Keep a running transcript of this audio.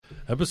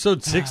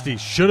Episode 60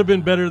 should have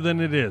been better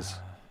than it is.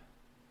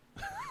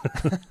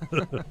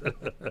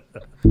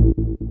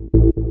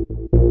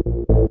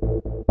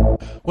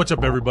 What's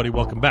up, everybody?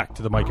 Welcome back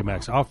to the Mike and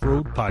Max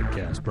Off-Road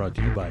Podcast, brought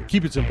to you by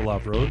Keep It Simple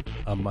Off-Road.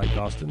 I'm Mike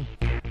Austin.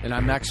 And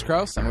I'm Max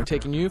Kraus, and we're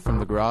taking you from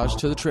the garage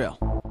to the trail.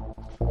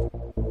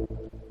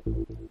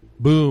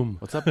 Boom.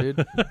 What's up,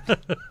 dude?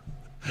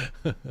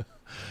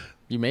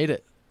 You made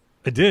it.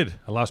 I did.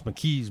 I lost my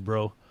keys,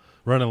 bro.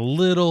 Running a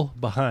little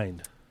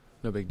behind.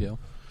 No big deal.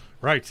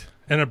 Right.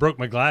 And I broke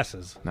my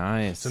glasses.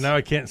 Nice. So now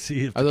I can't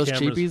see if Are the those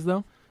cameras... cheapies,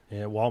 though?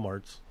 Yeah,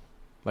 Walmart's.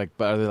 But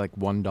are they like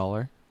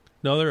 $1?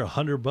 No, they're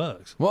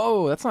 $100.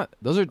 Whoa, that's not...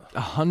 Those are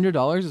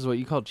 $100 is what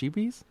you call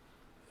cheapies?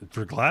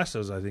 For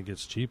glasses, I think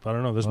it's cheap. I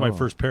don't know. This is my Oh.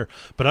 first pair.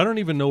 But I don't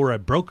even know where I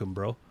broke them,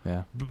 bro.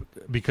 Yeah.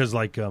 Because,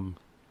 like...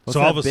 What's so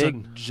that all of a big,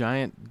 sudden...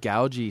 giant,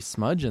 gougy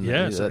smudge in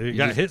there? Yes, it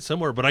got hit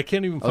somewhere, but I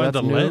can't even find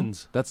the that's new?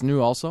 lens. That's new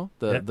also?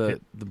 Yeah, The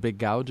big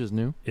gouge is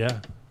new?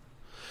 Yeah.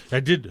 I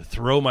did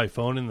throw my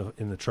phone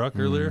in the truck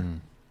earlier,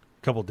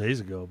 a couple days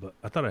ago, but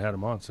I thought I had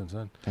them on since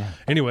then. Yeah.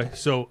 Anyway,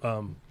 so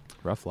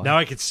Rough life. now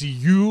I can see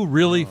you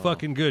really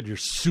fucking good. You're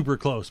super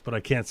close, but I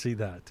can't see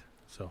that.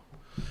 So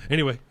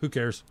anyway, who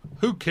cares?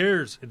 Who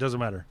cares? It doesn't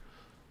matter.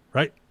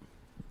 Right?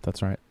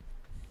 That's right.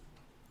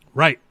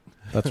 Right.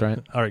 That's right.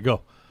 All right,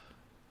 go.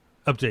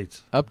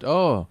 Updates.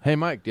 Oh, hey,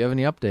 Mike, do you have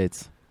any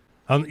updates?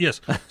 Yes.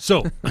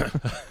 So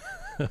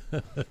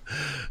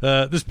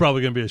this is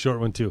probably going to be a short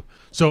one too.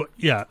 So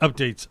yeah,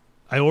 updates.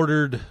 I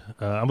ordered.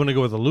 I'm going to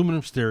go with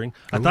aluminum steering.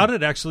 I thought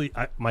it actually.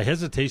 My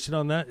hesitation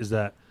on that is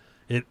that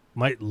it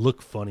might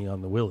look funny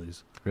on the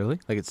wheelies. Really?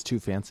 Like it's too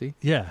fancy?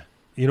 Yeah,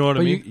 you know what I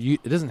But mean.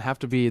 it doesn't have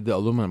to be the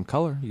aluminum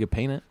color. You could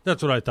paint it.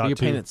 That's what I thought You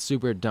too. paint it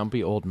super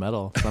dumpy old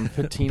metal. Some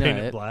patina Paint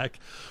it it. black.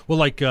 Well,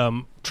 like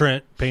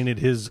Trent painted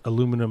his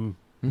aluminum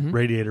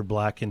radiator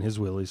black in his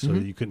wheelies, so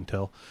you couldn't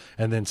tell.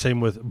 And then same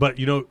with, but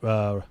you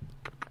know,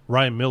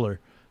 Ryan Miller,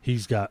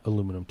 he's got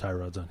aluminum tie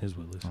rods on his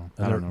wheelies. Oh,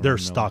 And I don't know they're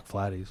Ryan stock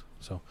flatties.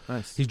 So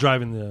Nice. he's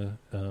driving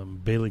the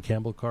Bailey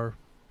Campbell car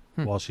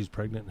while she's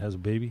pregnant and has a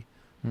baby.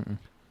 Mm-mm.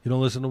 You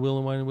don't listen to Will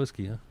and Wine and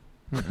Whiskey,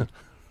 huh?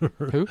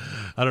 Who?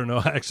 I don't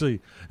know. Actually,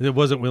 it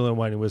wasn't Will and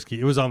Wine and Whiskey.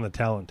 It was on the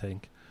Talent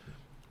Tank.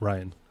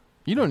 Ryan.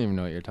 You don't even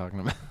know what you're talking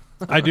about.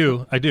 I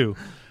do.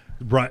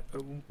 Right.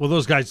 Well,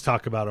 those guys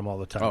talk about him all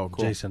the time. Oh,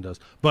 cool. Jason does.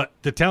 But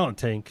the Talent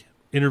Tank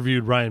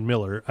interviewed Ryan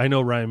Miller. I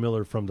know Ryan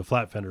Miller from the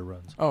Flat Fender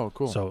runs. Oh,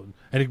 cool. So,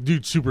 and the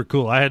dude's super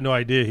cool. I had no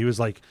idea he was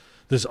like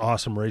this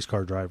awesome race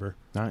car driver.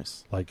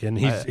 Nice. Like, and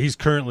he's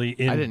currently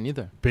in. I didn't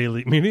either.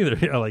 Bailey. Me neither.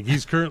 Yeah, like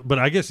he's current, but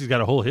I guess he's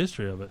got a whole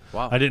history of it.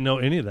 Wow. I didn't know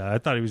any of that. I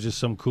thought he was just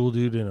some cool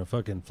dude in a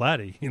fucking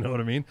flatty. You know what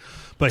I mean?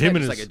 But him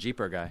and just his like a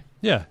Jeeper guy.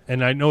 yeah,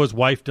 and I know his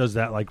wife does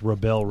that like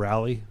Rebel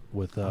Rally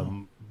with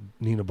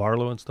Nina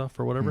Barlow and stuff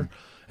or whatever,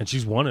 and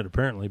she's won it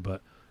apparently.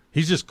 But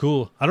he's just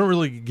cool. I don't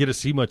really get to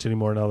see much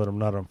anymore now that I'm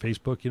not on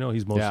Facebook. You know,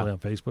 he's mostly on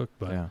Facebook.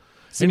 But Yeah.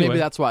 See, anyway. maybe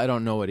that's why I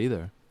don't know it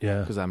either.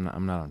 yeah, Because I'm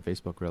not on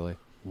Facebook really.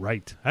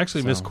 right. I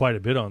actually missed quite a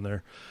bit on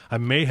there. I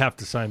may have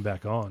to sign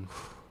back on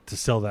to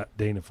sell that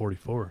Dana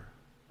 44.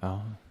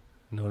 Oh.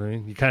 You know what I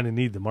mean? You kind of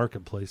need the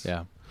marketplace.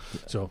 Yeah.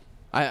 So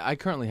I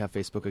currently have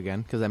Facebook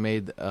again because I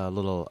made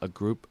a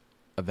group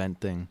event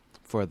thing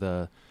for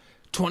the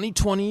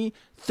 2020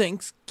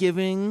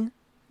 Thanksgiving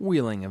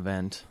wheeling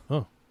event.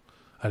 I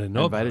didn't I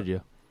know. invited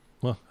you.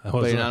 Well, I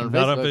But was you're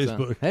not on so-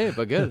 Facebook. Hey,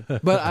 but good.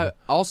 But I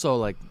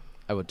also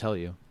I would tell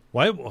you.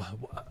 Why?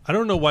 I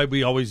don't know why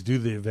we always do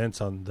the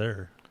events on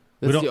there.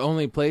 That's don't- the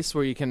only place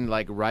where you can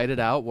write it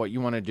out what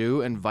you want to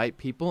do, invite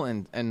people,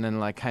 and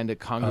then kind of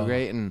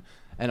congregate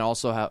and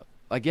also have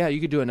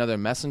you could do another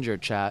messenger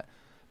chat,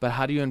 but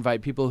how do you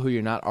invite people who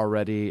you're not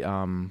already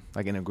in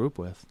a group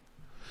with?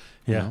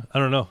 Yeah, know? I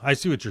don't know. I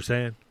see what you're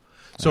saying.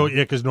 So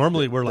yeah, because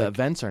normally we're The like,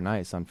 events are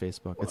nice on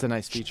Facebook. It's a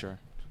nice feature.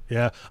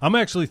 yeah, I'm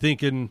actually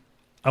thinking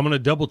I'm going to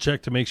double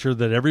check to make sure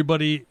that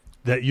everybody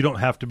that you don't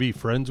have to be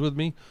friends with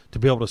me to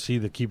be able to see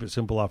the Keep It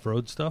Simple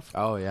Off-Road stuff.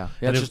 Oh yeah,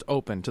 And it's if- just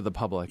open to the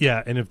public.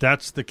 Yeah, and if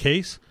that's the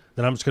case,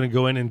 then I'm just going to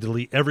go in and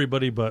delete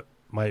everybody but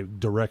my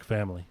direct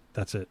family.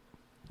 That's it.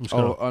 I'm just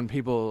gonna, on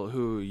people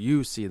who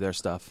you see their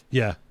stuff.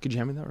 yeah, Could you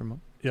hand me that remote?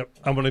 yep.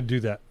 I'm going to do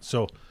that.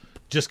 So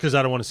just because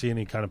I don't want to see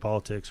any kind of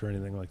politics or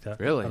anything like that.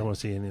 Really? I don't want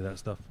to see any of that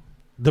stuff.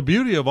 The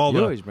beauty of all You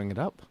the always bring it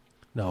up.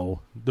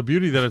 No, the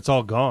beauty that it's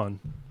all gone.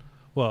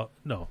 Well,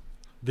 no,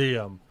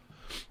 the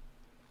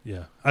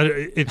yeah,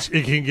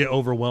 it can get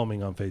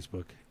overwhelming on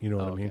Facebook. You know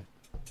what I mean?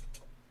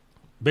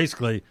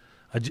 Basically,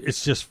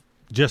 it's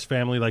just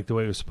family like the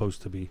way it was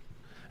supposed to be.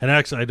 And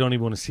actually, I don't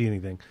even want to see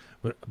anything,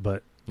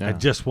 but I Yeah.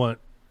 just want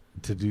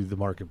to do the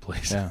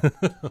marketplace. Yeah.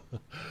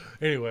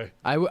 Anyway,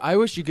 I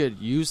wish you could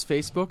use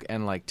Facebook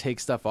and take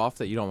stuff off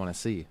that you don't want to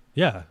see.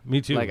 yeah, me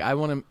too.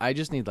 I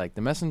just need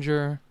the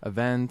messenger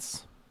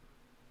events,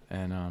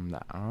 and I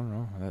don't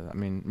know. I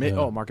mean,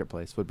 Yeah.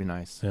 marketplace would be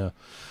nice. yeah,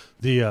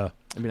 the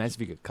It'd be nice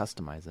if you could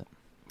customize it.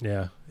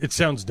 yeah, it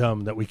sounds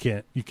dumb that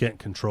you can't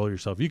control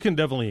yourself. You can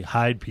definitely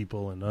hide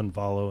people and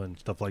unfollow and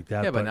stuff like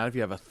that. Yeah, but not if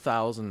you have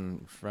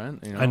 1,000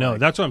 friends. I know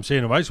that's what I'm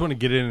saying. If I just want to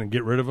get in and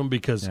get rid of them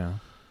because yeah.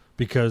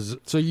 because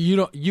So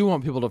you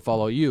want people to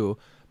follow you,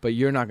 but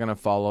you're not going to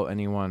follow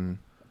anyone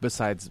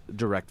besides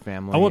direct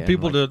family. I want and,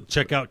 people like, to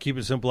check out Keep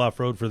It Simple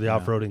Off-Road for the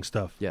off-roading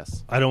stuff.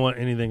 Yes. I don't want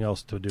anything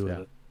else to do with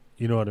Yeah. it.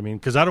 You know what I mean?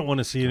 Because I don't want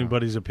to see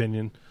anybody's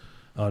opinion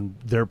on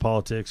their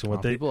politics and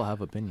what they. People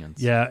have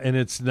opinions. Yeah, and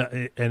it's not,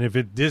 and if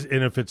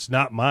it's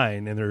not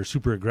mine and they're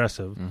super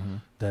aggressive,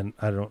 then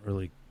I don't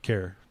really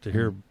care to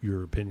hear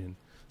your opinion.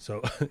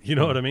 So you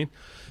know what I mean?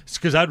 It's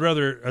because I'd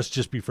rather us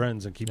just be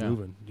friends and keep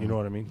moving. You know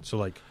what I mean? So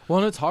like, Well,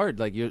 and it's hard.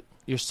 Like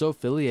you're so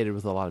affiliated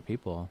with a lot of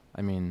people.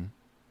 I mean,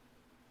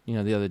 you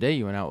know, the other day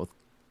you went out with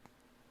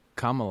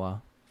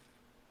Camilla.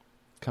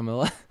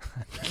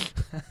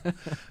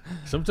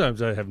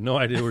 sometimes I have no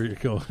idea where you're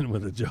going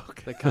with a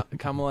joke.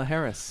 Kamala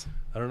Harris,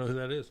 I don't know who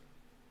that is.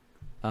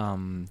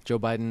 Joe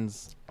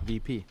Biden's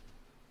VP.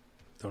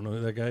 Don't know who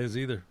that guy is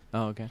either.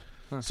 Oh, okay.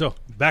 Huh. So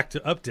back to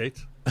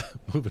updates.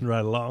 Moving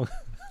right along.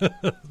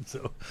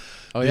 So,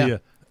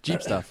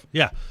 Jeep stuff.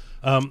 Yeah.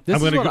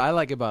 This is what I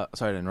like about.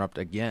 Sorry to interrupt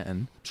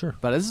again. Sure.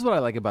 But this is what I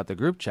like about the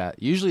group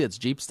chat. Usually it's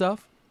Jeep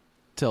stuff.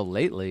 Till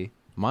lately,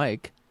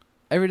 Mike,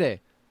 every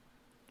day.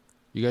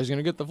 You guys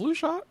gonna get the flu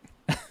shot?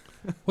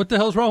 What the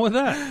hell's wrong with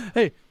that?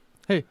 Hey,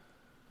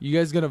 you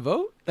guys gonna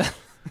vote?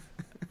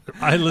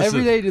 I listen.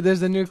 Every day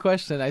there's a new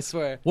question. I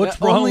swear. What's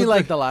wrong Only with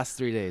like the last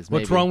 3 days.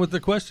 What's maybe. wrong with the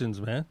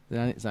questions, man?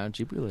 It's not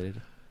Jeep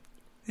related.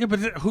 Yeah, but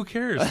who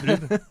cares,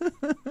 dude?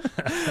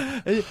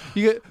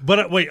 You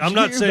But wait, I'm you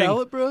not get your saying.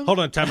 ballot, bro? Hold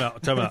on, time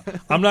out.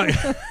 I'm not.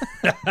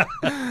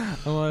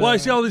 Well, I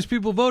see all these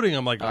people voting.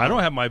 I'm like, I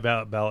don't have my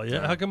ballot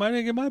yet. How come I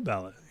didn't get my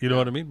ballot? You know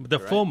what I mean? The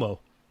FOMO,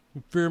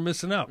 fear of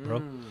missing out,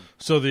 bro.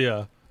 So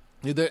the.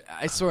 Dude,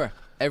 I swear,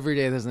 every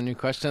day there's a new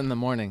question in the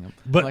morning.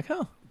 But I'm like,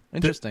 oh,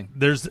 interesting.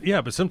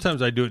 But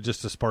sometimes I do it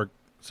just to spark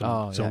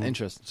some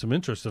interest. some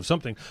interest of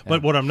something. Yeah.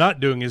 But what I'm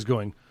not doing is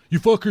going, you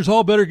fuckers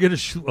all better get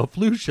a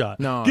flu shot.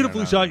 Get a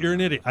flu shot. You're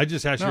an idiot. I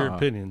just asked your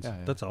opinions. Yeah.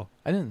 That's all.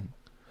 I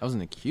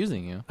wasn't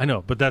accusing you. I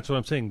know, but that's what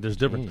I'm saying. There's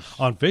difference.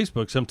 On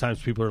Facebook,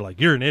 sometimes people are like,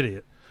 you're an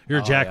idiot. You're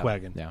a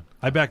jackwagon. Yeah.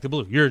 I back the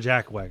blue. You're a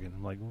jackwagon.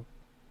 I'm like,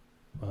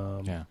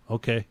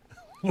 okay.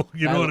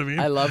 You know what I mean?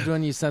 I loved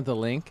when you sent the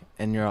link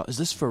and you're all, is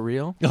this for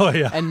real? Oh,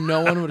 yeah. And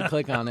no one would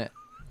click on it.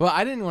 Well,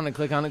 I didn't want to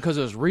click on it because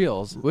it was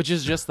Reels, which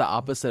is just the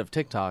opposite of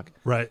TikTok.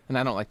 Right. And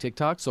I don't like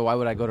TikTok, so why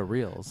would I go to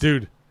Reels?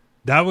 Dude,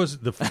 that was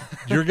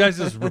your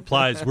guys'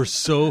 replies were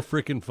so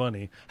freaking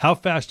funny. How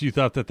fast you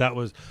thought that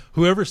was?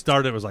 Whoever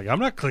started was like, I'm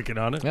not clicking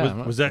on it.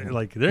 Yeah, was that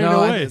like, there's no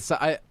way.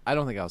 I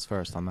don't think I was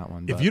first on that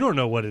one. If you don't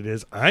know what it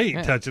is, I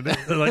ain't touching it.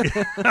 Like,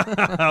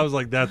 I was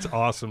like, that's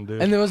awesome,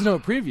 dude. And there was no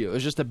preview. It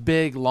was just a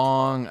big,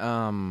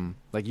 long,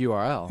 like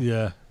URL.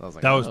 Yeah. I was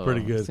like, that was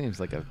pretty good. Seems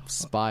like a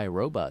spy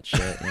robot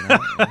shit, you know?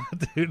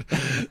 Dude,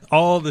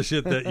 all the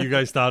shit that you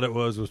guys thought it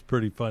was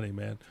pretty funny,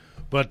 man.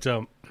 But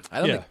I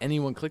don't think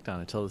anyone clicked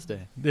on it till this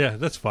day. Yeah,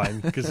 that's fine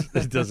because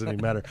it doesn't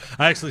even matter.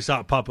 I actually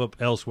saw it pop up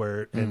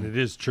elsewhere, and it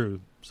is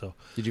true. So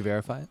did you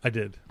verify it? I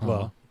did.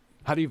 Well,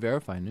 how do you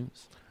verify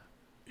news?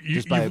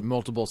 Just by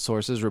multiple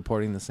sources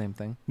reporting the same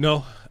thing?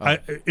 No. Oh.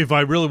 If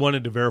I really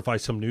wanted to verify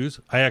some news,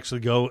 I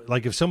actually go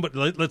like if somebody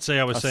let's say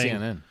I was saying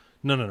CNN.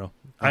 No.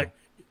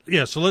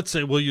 Oh. So let's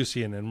say we'll use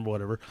CNN,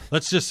 whatever.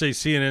 Let's just say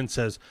CNN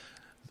says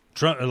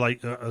Trump.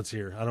 Let's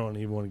hear. I don't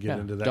even want to get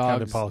into that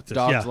kind of politics.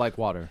 Dogs like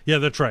water. Yeah,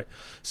 that's right.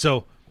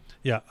 So.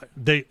 Yeah,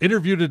 they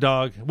interviewed a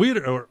dog.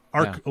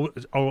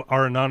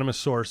 Our anonymous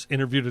source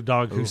interviewed a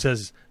dog who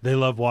says they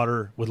love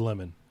water with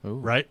lemon,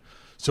 right?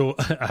 So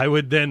I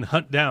would then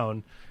hunt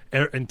down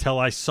until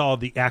I saw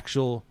the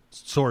actual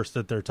source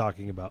that they're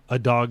talking about. A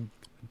dog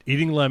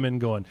eating lemon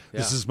going,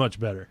 this is much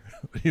better.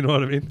 You know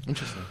what I mean?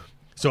 Interesting.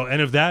 So,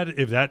 and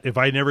if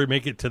I never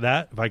make it to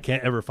that, if I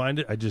can't ever find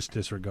it, I just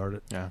disregard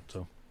it. Yeah.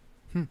 So,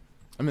 I mean,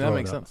 that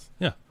makes sense.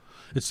 Yeah.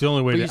 It's the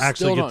only way to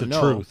actually get the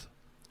truth.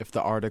 If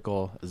the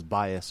article is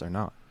biased or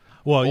not.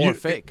 Well, or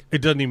fake.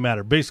 It doesn't even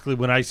matter. Basically,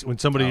 when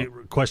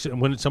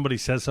somebody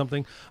says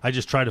something, I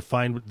just try to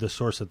find the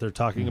source that they're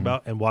talking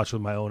about and watch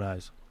with my own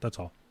eyes. That's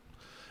all.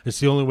 It's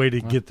the only way to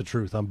get the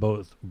truth on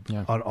both,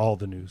 on all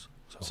the news.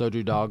 So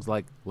do dogs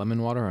like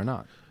lemon water or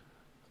not?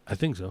 I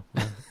think so.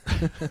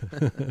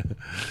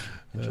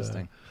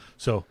 Interesting.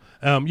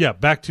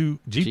 Back to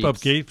Jeep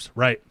updates.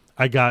 Right.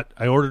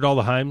 I ordered all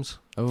the Heims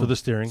for the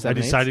steering. I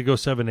decided to go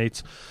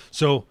 7/8.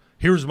 So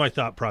here's my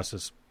thought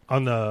process.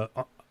 On the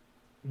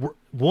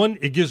one,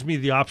 it gives me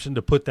the option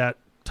to put the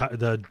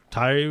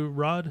tie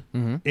rod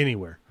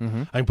anywhere.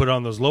 I can put it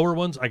on those lower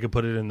ones. I can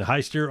put it in the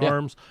high steer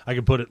arms. I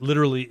can put it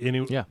literally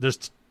anywhere. Yeah.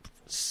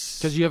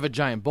 Because you have a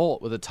giant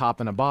bolt with a top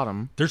and a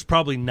bottom. There's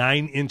probably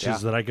 9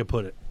 inches that I could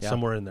put it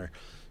somewhere in there.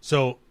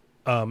 So,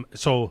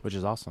 which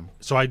is awesome.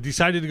 So I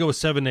decided to go with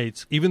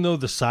 7/8, even though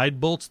the side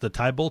bolts, the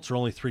tie bolts, are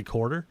only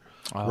 3/4.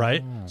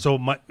 Right, so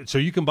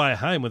you can buy a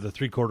Heim with a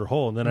 3/4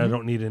 hole, and then I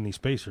don't need any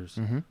spacers,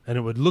 and it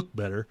would look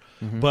better.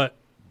 But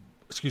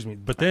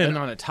then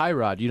on a tie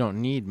rod, you don't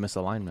need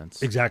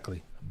misalignments.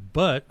 Exactly,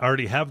 but I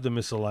already have the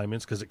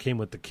misalignments because it came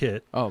with the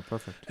kit. Oh,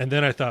 perfect. And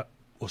then I thought,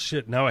 well,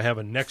 shit, now I have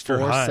an extra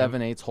 4 Heim.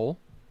 7/8 hole.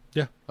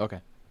 Yeah. Okay,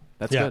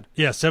 that's good.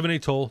 Yeah,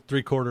 7/8 hole,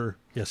 3/4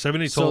 Yeah,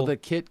 7/8 So hole. the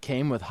kit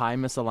came with high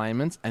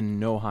misalignments and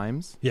no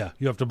Heims? Yeah,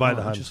 you have to buy Oh,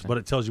 the Heims, interesting. but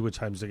it tells you which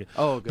Heims to get.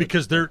 Oh, good.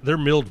 Because they're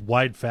milled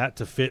wide fat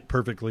to fit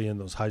perfectly in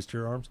those high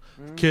steer arms.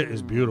 Kit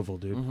is beautiful,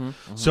 dude.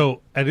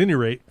 So at any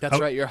rate, That's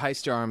right. Your high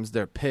steer arms,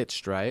 they're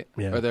pitched, right?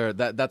 Yeah. Or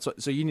that's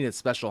what. So you need a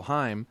special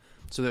Heim,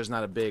 so there's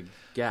not a big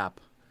gap.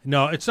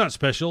 No, it's not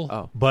special.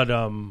 Oh. But it's,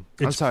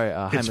 I'm sorry,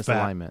 high it's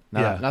fat. misalignment.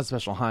 Yeah. Not a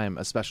special Heim,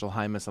 a special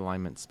high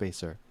misalignment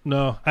spacer.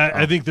 No,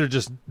 I think they're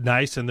just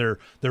nice and they're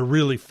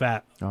really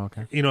fat. Oh,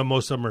 okay. You know,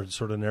 most of them are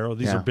sort of narrow.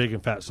 These Yeah. are big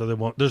and fat, so they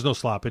won't. There's no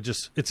slop.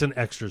 It's an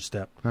extra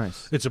step.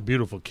 Nice. It's a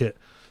beautiful kit.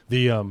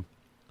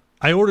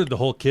 I ordered the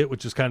whole kit,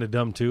 which is kind of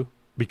dumb too,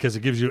 because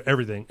it gives you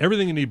everything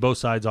you need, both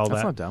sides, all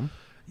That's that. not dumb.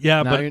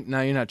 Yeah, Now, but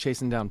now you're not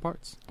chasing down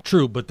parts.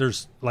 true. But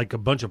there's like a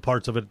bunch of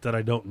parts of it that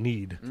I don't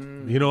need.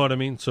 You know what I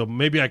mean? So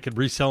maybe I could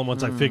resell them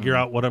once I figure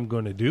out what I'm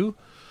going to do.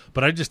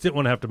 But I just didn't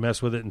want to have to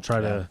mess with it and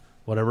try to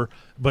whatever.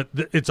 But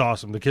it's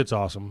awesome. The kit's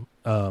awesome.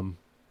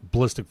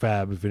 Ballistic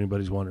Fab, if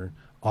anybody's wondering,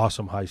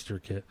 awesome high steer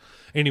kit.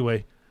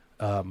 Anyway,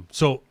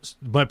 so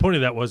my point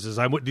of that was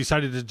I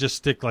decided to just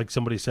stick, like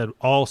somebody said,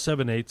 all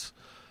 7/8.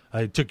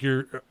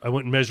 I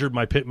went and measured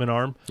my Pittman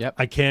arm. Yep.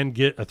 I can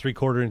get a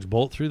 3/4 inch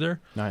bolt through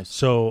there. Nice.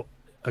 So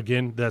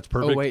again, that's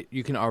perfect. Oh wait,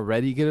 you can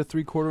already get a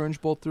 3/4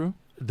 inch bolt through?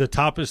 The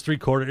top is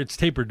 3/4. It's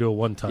tapered to a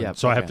 1 ton, Yeah,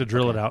 so I have okay, to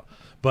drill okay. it out.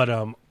 But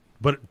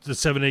the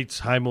 7/8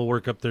 Heim will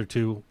work up there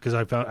too, because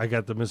I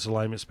got the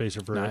misalignment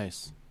spacer for it.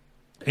 Nice.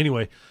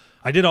 Anyway,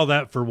 I did all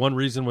that for one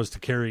reason, was to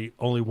carry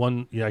only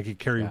one. Yeah, I could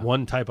carry Yeah.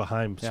 one type of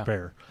Heim Yeah.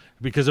 spare,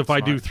 because if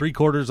I do Smart.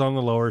 3/4 on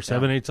the lower,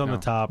 7/8 on no.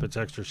 the top, it's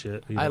extra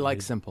shit. You I don't like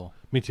need. simple.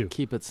 Me too.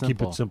 Keep it Keep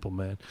simple. it simple,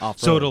 man. Off-road.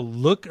 So it'll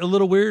look a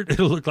little weird.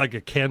 It'll look like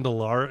a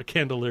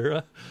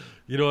candelera.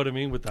 You know what I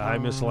mean, with the high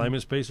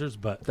misalignment spacers,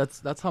 but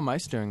That's how my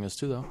steering is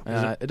too, though.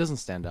 It doesn't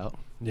stand out.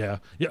 yeah,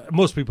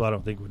 most people I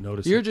don't think would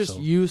notice. You're it, just so.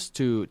 used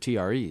to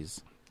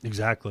TREs,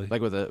 Exactly.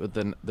 like with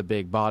the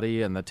big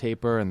body and the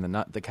taper and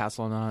the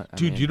castle nut.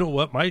 Dude, you know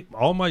what?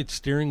 All my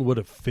steering would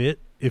have fit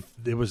if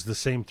it was the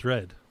same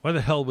thread. Why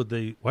the hell would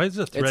they? Why is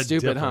the thread it's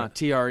stupid, different? huh?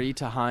 TRE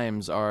to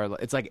Heims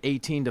it's like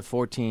 18 to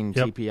 14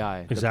 Yep,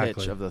 TPI, the exactly.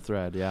 pitch of the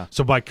thread. Yeah.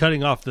 So by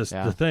cutting off the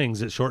Yeah.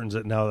 things, it shortens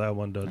it. Now that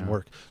one doesn't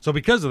work. So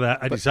because of that,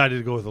 I decided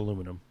to go with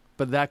aluminum.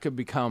 But that could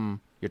become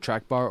your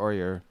track bar or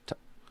your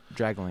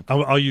drag link.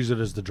 I'll use it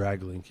as the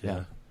drag link. Yeah.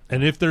 Yeah.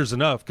 And if there's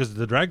enough, because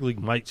the drag link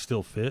might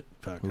still fit.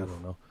 In fact, I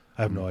don't know.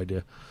 I have no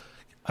idea.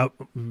 I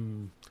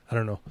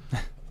don't know.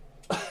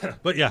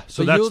 But yeah,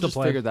 so that's you'll the just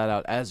plan. figure that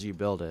out as you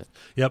build it.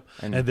 Yep.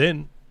 And- And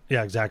then,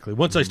 yeah, exactly.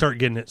 Once I start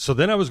getting it. So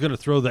then I was going to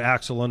throw the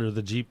axle under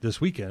the Jeep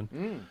this weekend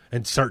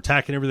and start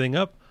tacking everything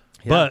up.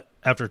 Yeah. But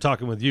after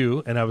talking with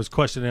you, and I was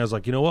questioning, I was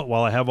like, you know what?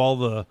 While I have all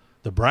the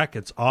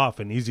brackets off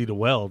and easy to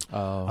weld,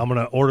 I'm going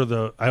to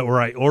order I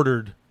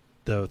ordered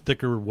the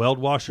thicker weld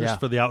washers Yeah.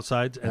 for the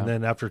outsides. And Yeah.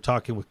 then after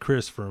talking with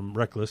Chris from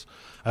Reckless,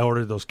 I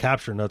ordered those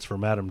capture nuts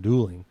from Adam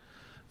Dueling.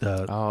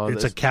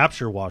 It's a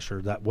capture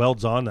washer that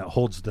welds on, that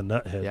holds the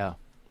nut head. Yeah.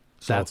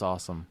 So- That's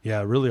awesome.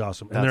 Yeah, really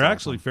awesome. And That's they're awesome.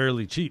 actually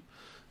fairly cheap.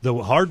 The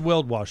hard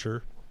weld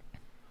washer.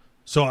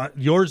 So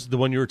yours, the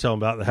one you were telling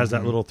about that has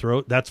that little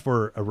throat, that's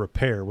for a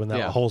repair when that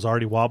Yeah. hole's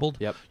already wobbled.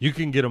 Yep. You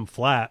can get them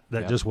flat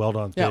that Yep. just weld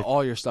on Yeah, thick.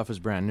 all your stuff is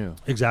brand new.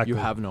 Exactly. You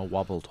have no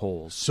wobbled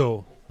holes.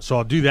 So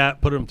I'll do that,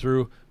 put them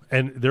through,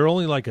 and they're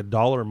only like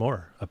 $1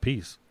 more a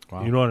piece.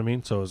 Wow. You know what I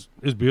mean? So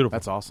it's beautiful.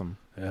 That's awesome.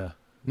 Yeah.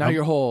 Now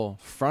your whole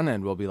front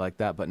end will be like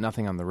that, but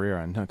nothing on the rear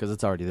end because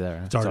it's already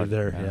there. It's already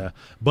there, yeah.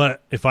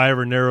 But if I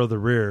ever narrow the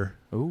rear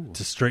Ooh.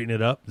 to straighten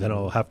it up, then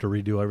I'll have to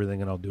redo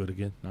everything and I'll do it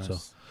again. Nice. So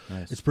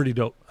Nice. it's pretty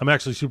dope. I'm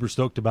actually super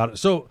stoked about it.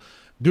 So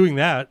doing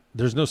that,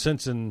 there's no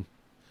sense in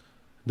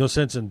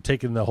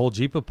taking the whole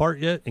Jeep apart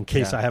yet in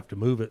case Yeah. I have to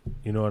move it.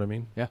 You know what I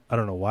mean? Yeah. I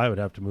don't know why I would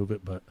have to move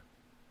it, but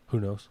who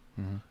knows?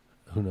 Mm-hmm.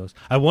 Who knows?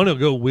 I want to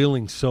go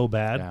wheeling so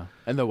bad. Yeah.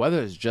 And the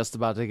weather is just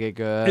about to get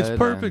good. It's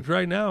perfect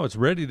right now. It's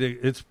ready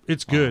to.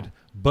 It's good, Oh.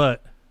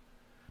 but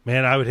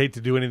man, I would hate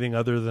to do anything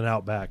other than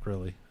Outback.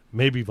 Really,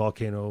 maybe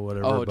Volcano or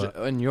whatever. Oh, but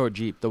and your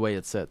Jeep, the way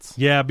it sits.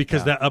 yeah,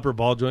 because Yeah. that upper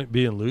ball joint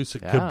being loose,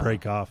 it Yeah. could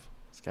break off.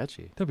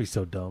 Sketchy. That'd be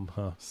so dumb,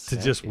 huh? To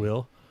just Sketchy.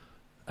 wheel.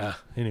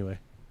 Anyway,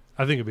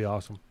 I think it'd be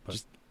awesome. But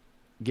Just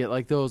get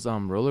like those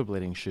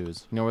rollerblading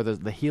shoes. You know where the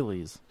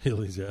Heelys.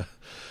 Heelys, yeah.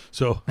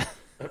 So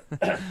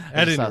I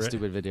at just saw any a rate-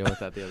 stupid video with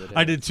that the other day.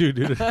 I did too,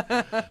 dude.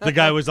 The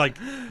guy was like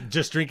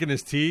just drinking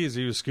his tea as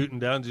he was scooting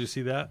down. Did you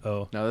see that?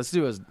 Oh, No, this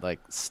dude was like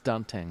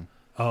stunting.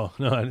 oh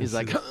no! I didn't He's see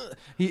like, that.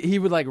 he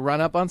would like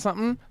run up on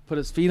something, put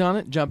his feet on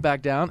it, jump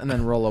back down, and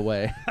then roll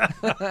away.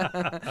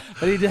 But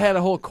he had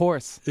a whole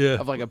course Yeah.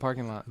 of like a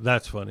parking lot.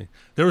 That's funny.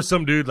 There was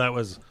some dude that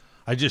was.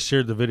 I just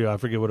shared the video. I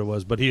forget what it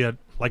was, but he had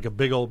like a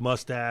big old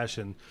mustache,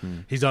 and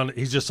he's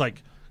just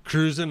like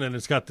cruising, and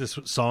it's got this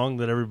song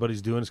that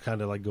everybody's doing. It's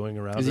kind of like going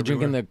around. Is he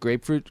drinking everywhere. the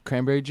grapefruit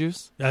cranberry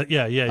juice? Yeah. Oh,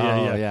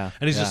 yeah.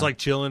 And he's just Yeah. like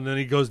chilling. And then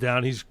he goes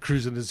down. He's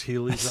cruising his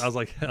Heelys. I was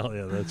like, hell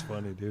yeah, that's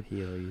funny, dude.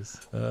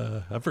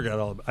 Heelys. I forgot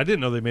all about. I didn't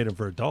know they made them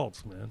for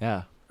adults, man.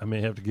 Yeah. I may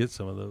have to get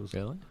some of those.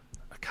 Really?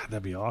 God,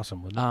 that'd be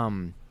awesome,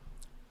 wouldn't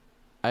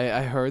it?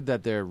 I heard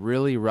that they're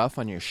really rough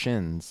on your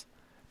shins.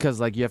 because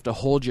like you have to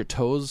hold your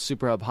toes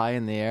super up high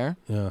in the air,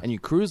 and you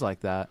cruise like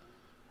that.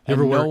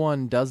 And no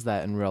one does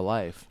that in real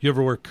life. You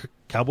ever wear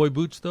cowboy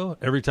boots though?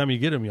 Every time you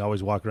get them, you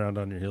always walk around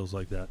on your heels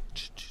like that.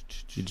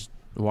 You just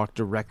walk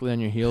directly on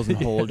your heels and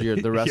hold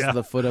the rest of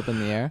the foot up in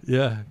the air.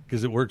 Yeah,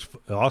 because it works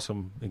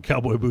awesome in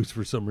cowboy boots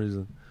for some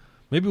reason.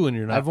 Maybe when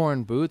you're not. I've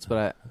worn boots,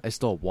 but I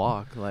still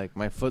walk. Like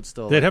my foot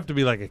still. They'd have to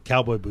be like a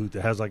cowboy boot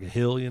that has like a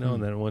hill, you know,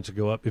 and then once you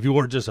go up. If you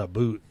wore just a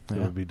boot, it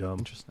would be dumb.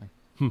 Interesting.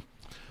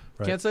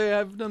 Right. Can't say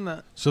I've done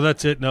that. So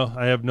that's it. No,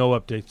 I have no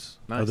updates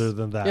other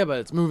than that. Yeah, but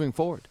it's moving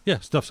forward. Yeah,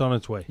 stuff's on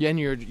its way. Yeah, and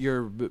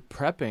you're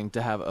prepping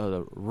to have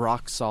a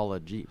rock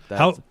solid Jeep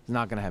that's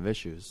not going to have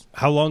issues.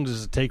 How long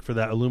does it take for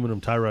that aluminum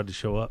tie rod to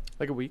show up?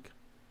 Like a week.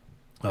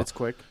 Oh. It's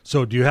quick.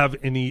 So do you have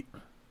 2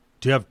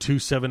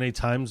 7/8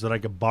 times that I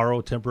could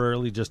borrow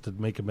temporarily just to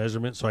make a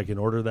measurement so I can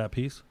order that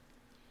piece?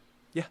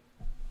 Yeah.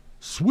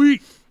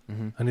 Sweet.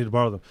 Mm-hmm. I need to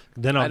borrow them.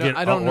 Then I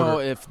don't know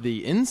if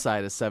the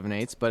inside is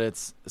 7/8, but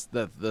it's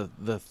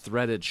the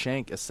threaded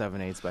shank is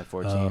 7/8 by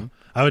 14.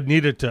 I would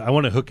need it to. I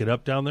want to hook it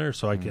up down there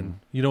so I can.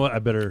 You know what?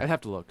 I'd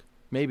have to look.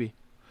 Maybe.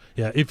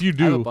 Yeah, if you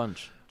do, I have a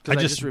bunch. Because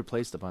I just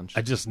replaced a bunch.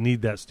 I just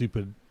need that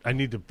stupid. I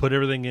need to put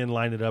everything in,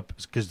 line it up,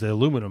 because the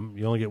aluminum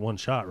you only get one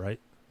shot, right?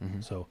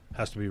 Mm-hmm. So it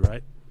has to be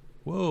right.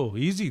 Whoa,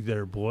 easy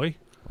there, boy.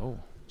 Oh,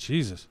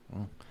 Jesus.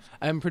 Oh.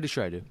 I'm pretty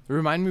sure I do.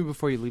 Remind me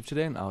before you leave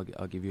today, and I'll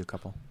give you a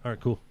couple. All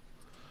right, cool.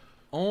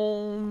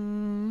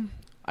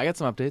 I got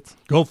some updates.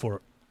 Go for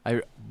it.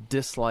 I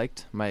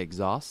disliked my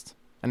exhaust.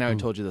 I know I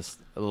told you this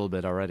a little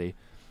bit already,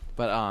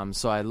 but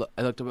so I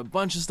looked up a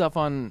bunch of stuff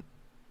on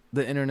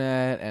the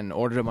internet and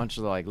ordered a bunch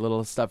of like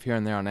little stuff here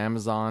and there on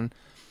Amazon,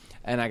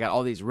 and I got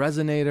all these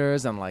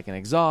resonators and like an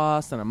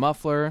exhaust and a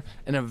muffler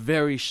in a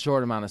very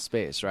short amount of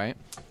space, right?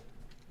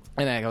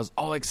 And I was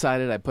all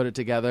excited. I put it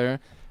together.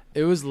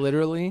 It was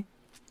literally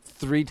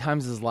 3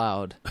 times as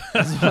loud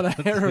as what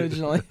I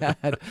originally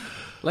had.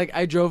 Like,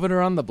 I drove it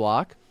around the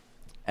block,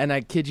 and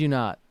I kid you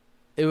not,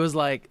 it was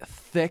like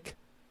thick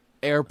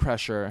air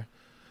pressure.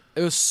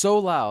 It was so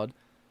loud.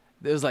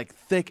 It was like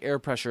thick air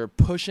pressure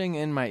pushing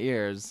in my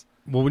ears.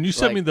 Well, when you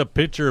sent me the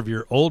picture of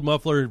your old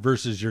muffler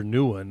versus your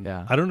new one,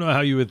 I don't know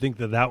how you would think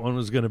that one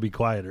was going to be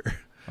quieter.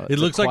 It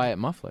looks like a quiet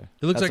muffler.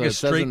 It looks like a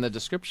straight, says in the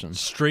description.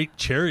 Straight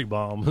cherry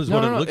bomb is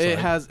what it looks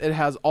like. It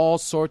has all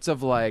sorts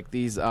of like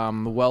these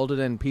welded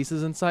in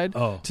pieces inside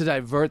to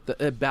divert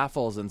it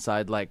baffles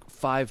inside like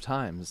 5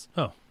 times.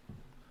 Oh,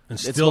 and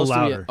it's still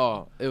louder.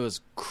 It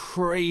was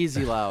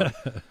crazy loud.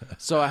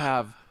 So I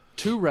have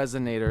 2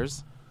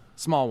 resonators,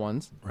 small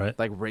ones, right?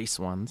 Like race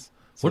ones.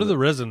 So what do the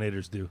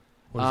resonators do?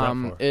 What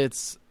is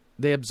that for?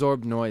 They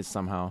absorb noise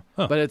somehow,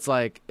 but it's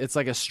like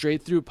a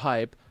straight through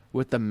pipe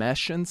with the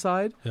mesh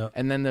inside,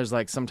 and then there's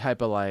like some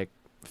type of like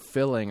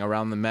filling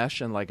around the mesh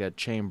and like a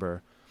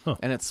chamber,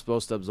 and it's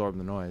supposed to absorb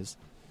the noise.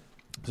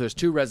 So there's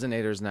 2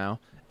 resonators now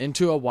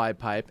into a wide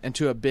pipe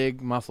into a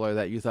big muffler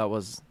that you thought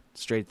was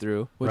straight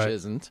through, which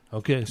isn't.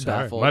 Okay,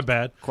 sorry, my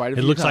bad. Quite a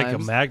few times.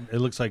 It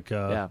looks like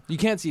you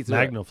can't see through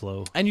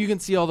MagnaFlow, and you can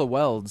see all the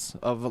welds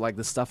of like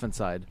the stuff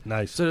inside.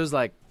 Nice. So there's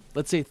like,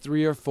 let's say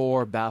 3 or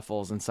 4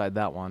 baffles inside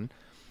that one,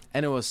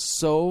 and it was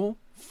so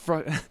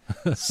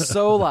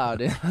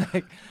loud.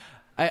 Like,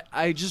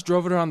 I just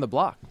drove it around the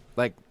block,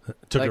 like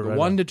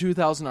 1 to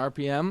 2,000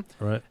 RPM.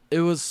 Right. It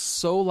was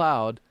so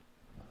loud.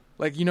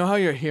 Like, you know how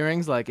your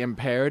hearing's like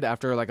impaired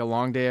after like a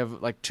long day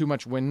of like too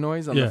much wind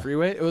noise on the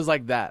freeway? It was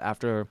like that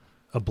after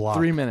a block.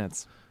 3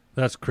 minutes.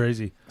 That's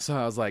crazy. So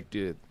I was like,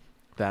 dude,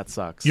 that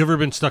sucks. You ever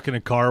been stuck in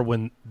a car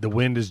when the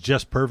wind is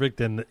just perfect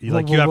and you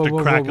have to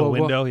crack a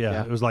window?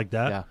 Yeah, it was like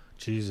that. Yeah.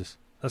 Jesus.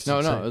 That's no,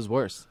 insane. it was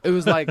worse. It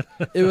was like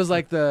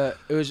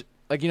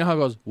you know how it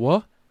goes,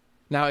 what?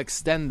 Now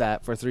extend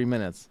that for 3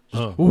 minutes.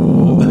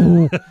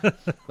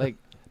 Like,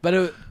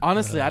 but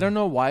honestly, I don't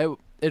know why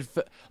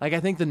I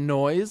think the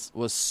noise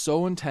was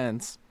so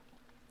intense,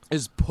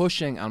 is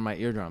pushing on my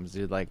eardrums,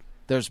 dude. Like,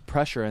 there's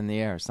pressure in the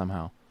air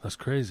somehow. That's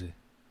crazy.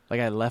 Like,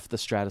 I left the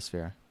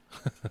stratosphere.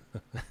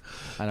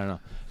 I don't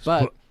know,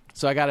 but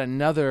so I got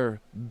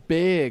another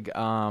big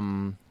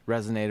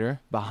resonator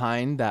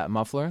behind that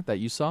muffler that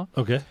you saw.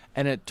 Okay,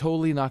 and it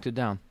totally knocked it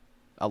down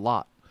a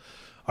lot.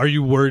 Are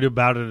you worried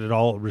about it at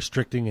all,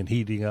 restricting and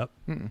heating up?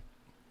 Mm-mm.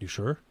 You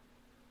sure?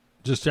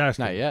 Just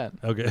asking. Not yet.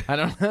 Okay. I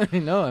don't really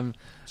know.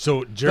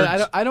 So, Jared,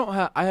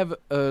 I have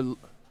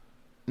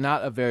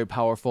not a very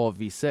powerful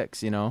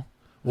V6. You know.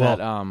 Well,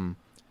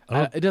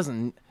 that, it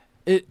doesn't.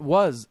 It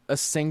was a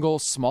single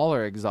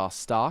smaller exhaust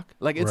stock.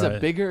 Like, it's a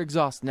bigger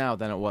exhaust now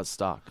than it was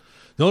stock.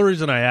 The only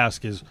reason I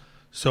ask is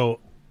so.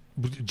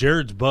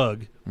 Jared's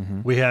Bug,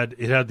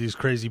 it had these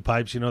crazy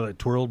pipes, that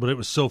twirled, but it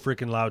was so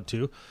freaking loud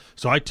too.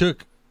 So I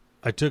took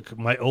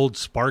my old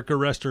spark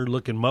arrestor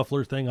looking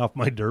muffler thing off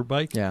my dirt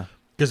bike. Yeah.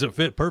 Because it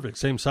fit perfect,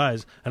 same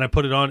size, and I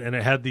put it on, and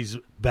it had these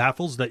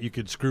baffles that you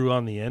could screw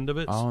on the end of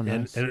it. Oh,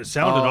 nice. And it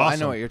sounded awesome. I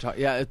know what you're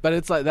talking. Yeah, but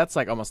it's like that's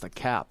like almost a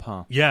cap,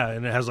 huh? Yeah,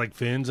 and it has like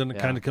fins, and it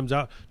kind of comes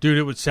out.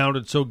 Dude, it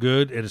sounded so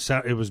good.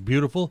 It was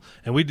beautiful,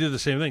 and we did the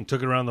same thing.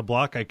 Took it around the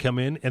block. I come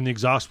in, and the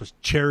exhaust was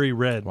cherry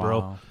red,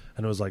 bro.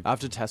 and it was like, I'll have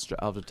to test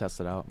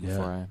it out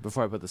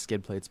before I put the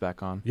skid plates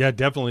back on. yeah,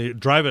 definitely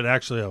drive it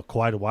actually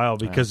quite a while,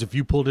 because if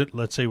you pulled it,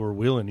 let's say we're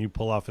wheeling, you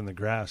pull off in the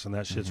grass and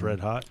that shit's red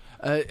hot.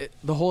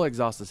 The whole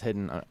exhaust is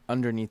hidden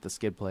underneath the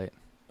skid plate.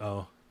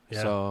 Oh,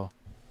 yeah. So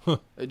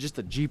just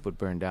the Jeep would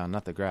burn down,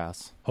 not the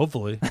grass.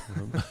 Hopefully.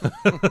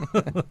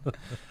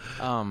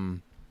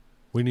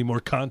 We need more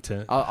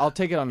content. I'll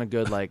take it on a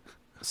good like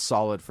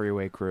solid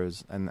freeway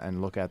cruise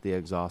and look at the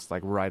exhaust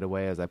like right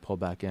away as I pull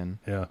back in.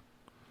 Yeah.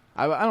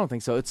 I don't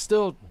think so. It's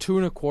still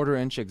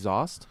 2.25-inch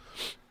exhaust,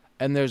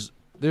 and there's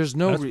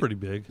no That's pretty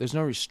big. There's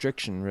no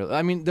restriction really.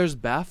 I mean, there's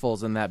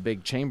baffles in that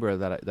big chamber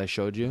that I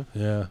showed you.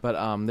 Yeah.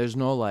 But there's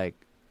no like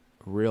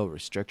real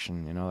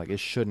restriction. You know, like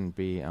it shouldn't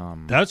be.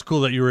 That's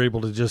cool that you were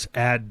able to just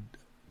add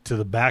to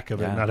the back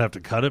of it, and not have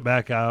to cut it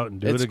back out and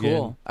do it again. It's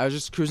cool. I was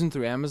just cruising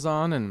through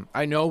Amazon, and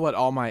I know what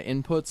all my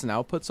inputs and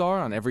outputs are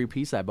on every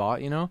piece I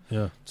bought. You know.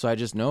 Yeah. So I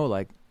just know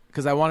like.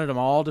 Because I wanted them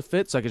all to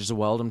fit, so I could just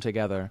weld them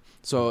together.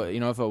 So,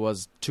 you know, if it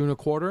was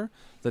 2.25,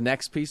 the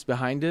next piece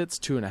behind it's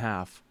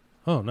 2.5.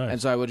 Oh, nice.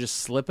 And so I would just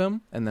slip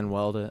them and then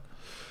weld it.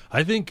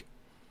 I think,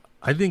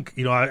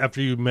 you know,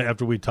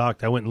 after we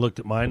talked, I went and looked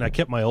at mine. I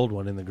kept my old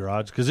one in the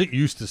garage because it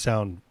used to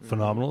sound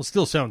phenomenal. It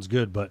still sounds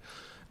good, but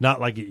not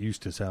like it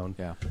used to sound.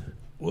 Yeah.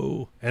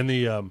 Whoa.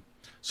 And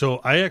so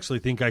I actually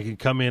think I can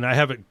come in. I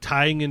have it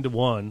tying into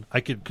one.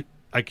 I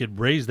could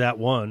raise that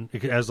one.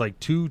 It has like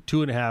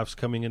 2.5s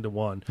coming into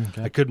one.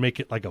 Okay. I could make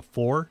it like a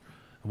 4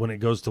 when it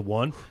goes to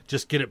 1.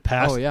 Just get it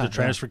past the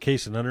transfer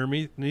case and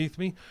underneath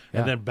me,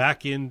 and then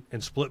back in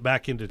and split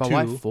back into 2. But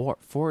why 4?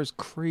 4 is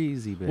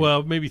crazy big.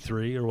 Well, maybe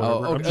 3 or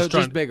whatever. Oh, okay.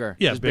 Just bigger.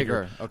 Yeah, just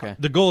bigger. Okay.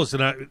 The goal is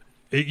that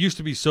it used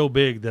to be so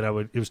big that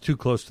it was too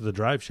close to the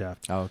drive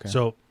shaft. Oh, okay.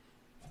 So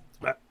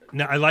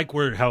now I like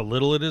how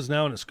little it is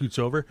now, and it scoots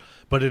over.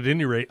 But at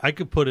any rate, I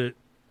could put it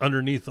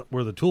underneath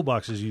where the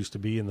toolboxes used to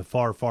be in the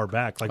far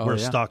back, like where a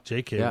stock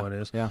JK one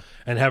is,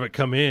 and have it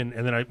come in,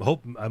 and then I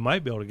hope I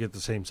might be able to get the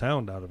same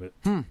sound out of it.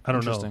 I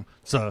don't know.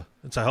 It's a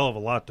hell of a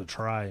lot to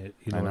try.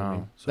 You know, what I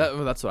mean?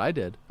 So. That's what I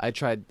did. I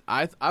tried.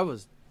 I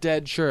was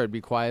dead sure it'd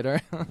be quieter.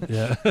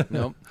 Yeah.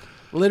 Nope.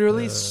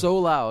 Literally so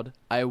loud,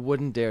 I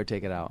wouldn't dare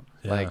take it out.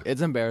 Yeah. Like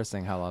it's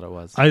embarrassing how loud it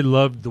was. I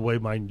loved the way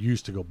mine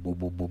used to go, boom,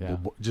 boom, boom, boom,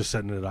 boom, just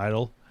setting it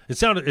idle. It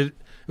sounded it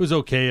was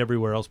okay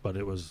everywhere else, but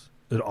it was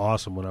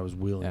awesome when I was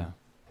wheeling. Yeah.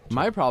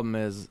 My problem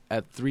is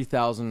at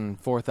 3,000,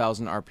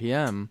 4,000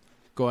 RPM,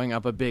 going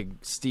up a big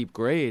steep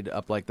grade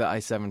up like the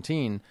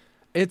I-17,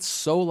 it's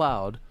so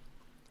loud.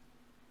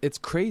 It's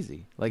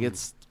crazy. Like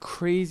it's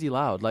crazy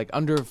loud. Like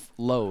under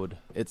load,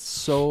 it's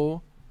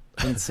so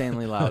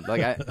insanely loud.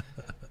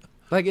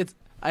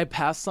 I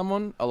passed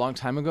someone a long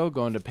time ago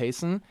going to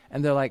Payson,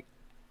 and they're like,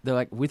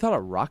 we thought a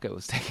rocket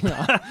was taking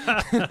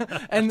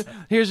off. And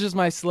here's just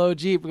my slow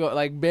Jeep,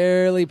 like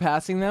barely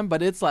passing them,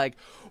 but it's like,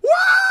 wah!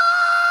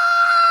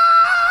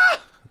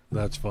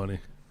 That's funny.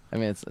 I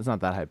mean, it's not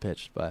that high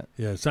pitched, but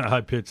yeah, it's not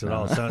high pitched at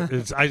all.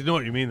 I know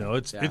what you mean though.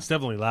 It's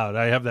definitely loud.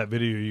 I have that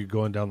video of you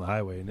going down the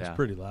highway, and it's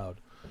pretty loud.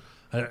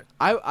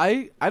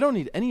 I don't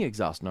need any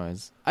exhaust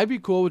noise. I'd be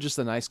cool with just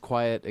a nice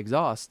quiet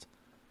exhaust,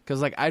 because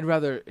like I'd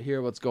rather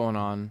hear what's going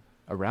on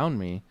around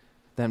me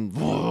than you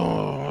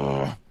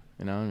know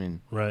what I mean.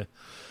 Right.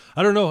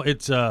 I don't know.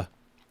 It's but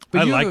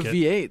I you like have a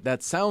V8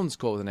 that sounds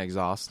cool with an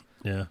exhaust.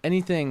 Yeah.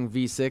 Anything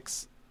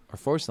V6 or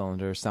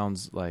 4-cylinder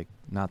sounds like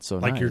not so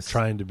like nice. you're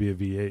trying to be a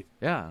V8.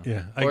 Yeah.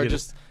 Yeah. Or it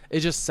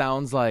just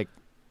sounds like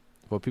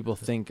what people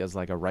think as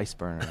like a rice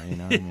burner, you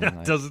know what I mean? Like,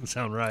 it doesn't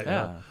sound right.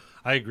 Yeah.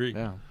 I agree.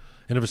 Yeah.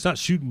 And if it's not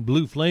shooting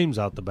blue flames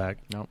out the back.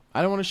 No.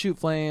 I don't want to shoot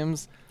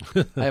flames.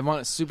 I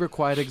want a super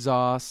quiet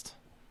exhaust.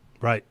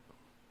 Right.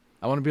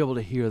 I want to be able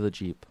to hear the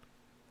Jeep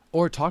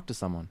or talk to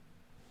someone.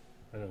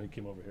 I know he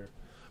came over here.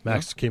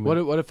 Max came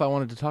in. What if I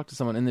wanted to talk to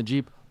someone in the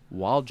Jeep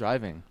while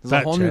driving? This is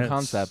a whole new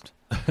concept.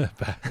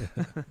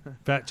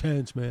 Fat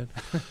chance, man.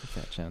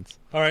 Fat chance.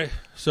 All right.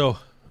 So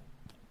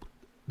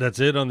that's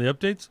it on the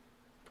updates?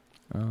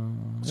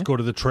 Let's go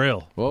to the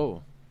trail.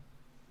 Whoa.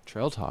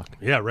 Trail talk.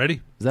 Yeah,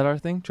 ready? Is that our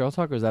thing? Trail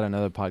talk, or is that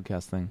another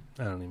podcast thing?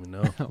 I don't even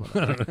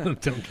know.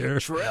 Don't care.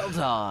 Trail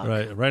talk.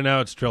 Right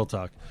now it's trail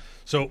talk.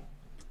 So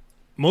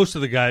most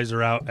of the guys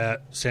are out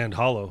at Sand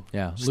Hollow.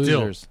 Yeah,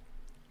 still.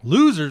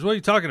 Losers? What are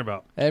you talking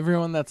about?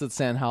 Everyone that's at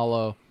Sand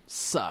Hollow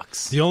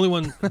sucks. The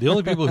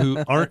only people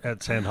who aren't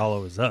at Sand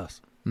Hollow is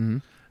us. Mm-hmm.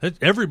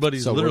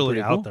 Everybody's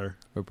literally out there.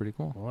 We're pretty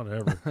cool.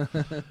 Whatever.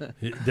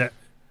 that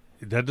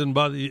doesn't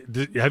bother you.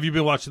 Have you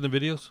been watching the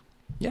videos?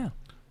 Yeah.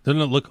 Doesn't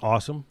it look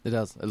awesome? It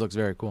does. It looks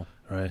very cool.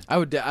 Right. I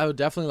would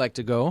definitely like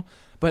to go,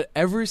 but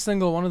every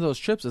single one of those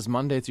trips is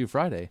Monday through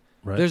Friday.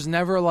 Right. There's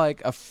never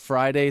like a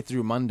Friday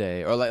through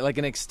Monday or like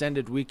an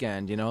extended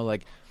weekend, you know,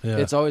 like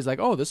it's always like,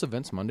 oh, this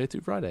event's Monday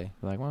through Friday.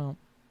 You're like, well,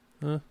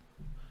 yeah,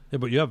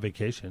 but you have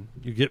vacation.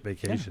 You get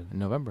vacation in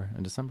November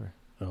and December.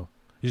 Oh,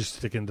 you just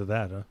stick into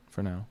that, huh?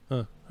 For now.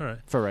 All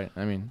right.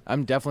 I mean, I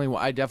definitely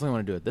want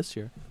to do it this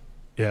year.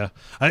 Yeah,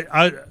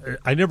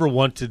 I never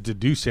wanted to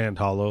do Sand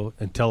Hollow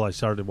until I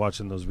started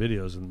watching those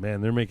videos, and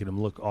man, they're making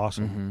them look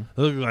awesome.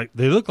 Mm-hmm.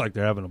 They look like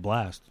they're having a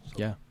blast. So.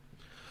 Yeah.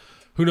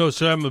 Who knows?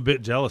 So I'm a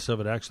bit jealous of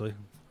it, actually.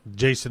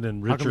 Jason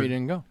and Richard. How come you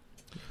didn't go?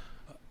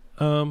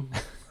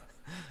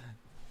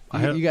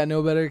 You got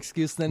no better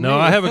excuse than me. No,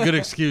 I have a good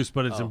excuse,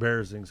 but it's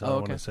embarrassing, so I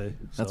don't want to say.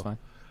 So. That's fine.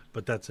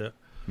 But that's it.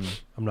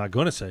 I'm not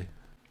going to say.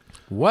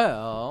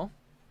 Well,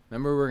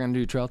 remember we were going to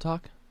do trail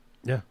talk?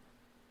 Yeah.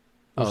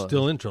 We're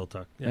still in trail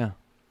talk. Yeah.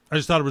 I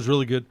just thought it was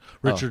really good.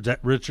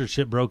 Richard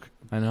shit broke.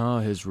 I know,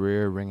 his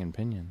rear ring and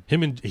pinion.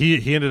 Him and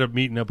he ended up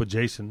meeting up with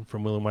Jason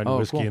from Willow Wine and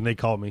Whiskey, cool. and they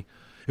called me.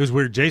 It was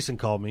weird. Jason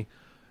called me,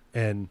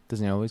 and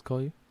doesn't he always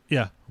call you?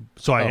 Yeah.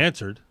 So I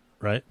answered,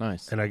 right?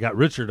 Nice. And I got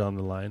Richard on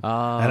the line, and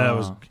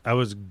I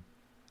was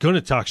going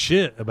to talk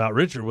shit about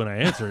Richard when I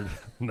answered.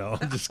 No,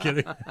 I'm just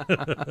kidding.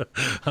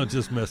 I'm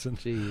just messing.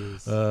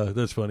 Jeez.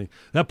 That's funny.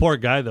 That poor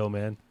guy, though,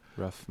 man.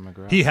 Rough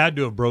McGrath. He had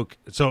to have broke.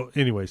 So,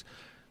 anyways,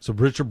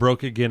 Richard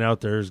broke again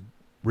out there. His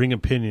ring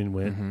and pinion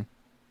went.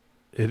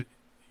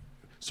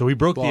 So he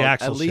broke the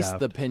axle shaft. At least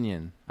the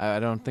pinion. I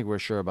don't think we're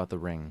sure about the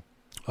ring.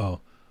 Oh.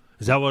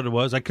 Is that what it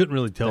was? I couldn't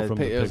really tell from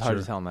the picture. It was hard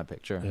to tell in that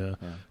picture.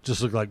 Yeah.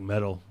 Just looked like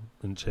metal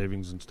and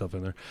shavings and stuff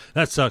in there.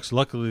 That sucks.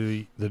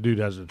 Luckily, the dude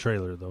has a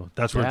trailer, though.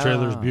 That's where a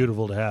trailer is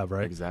beautiful to have,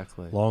 right?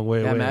 Exactly. Long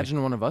way away.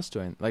 Imagine one of us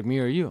doing like me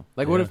or you.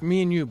 Like, what if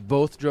me and you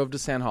both drove to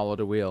Sand Hollow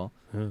to wheel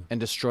and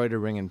destroyed a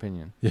ring and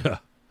pinion? Yeah.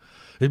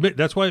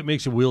 That's why it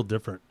makes a wheel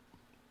different.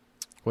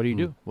 What do you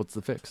do? What's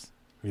the fix?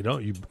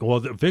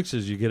 The fix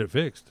is you get it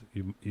fixed.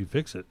 You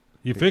fix it.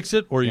 You fix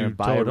it or you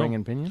buy a ring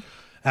and pinion?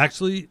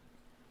 Actually,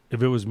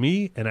 if it was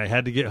me and I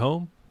had to get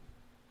home,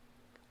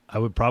 I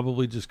would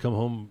probably just come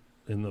home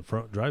in the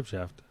front drive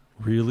shaft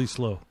really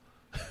slow.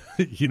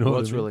 You know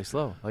what's really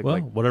slow? Like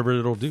whatever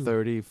it'll do.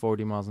 30,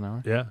 40 miles an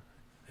hour? Yeah.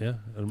 Yeah.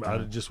 I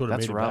just would have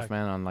made it That's rough, back.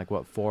 man, on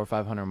 400 or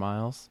 500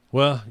 miles.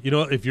 Well,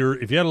 if you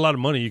had a lot of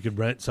money, you could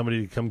rent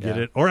somebody to come get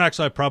it. Or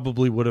actually, I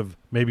probably would have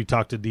maybe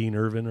talked to Dean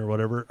Irvin or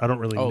whatever. I don't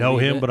really know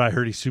him, but I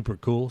heard he's super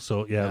cool.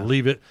 So,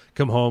 leave it,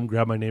 come home,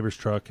 grab my neighbor's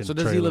truck. And so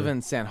does he live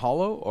in Sand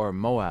Hollow or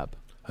Moab?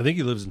 I think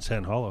he lives in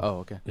Sand Hollow. Oh,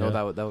 okay. Yeah.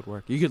 No, that would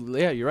work. You could,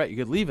 you're right. You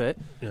could leave it,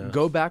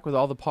 go back with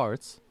all the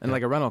parts and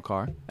like a rental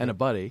car and a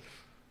buddy.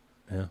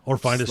 Yeah. Or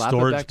find a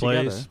storage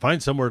place.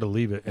 Find somewhere to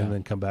leave it and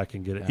then come back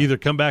and get it. Either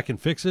come back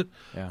and fix it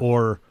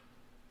or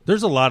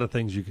there's a lot of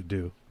things you could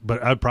do.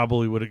 But I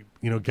probably would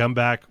have, come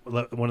back,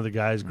 let one of the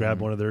guys grab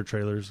one of their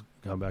trailers,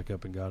 gone back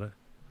up and got it.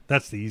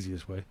 That's the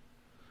easiest way.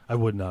 I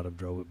would not have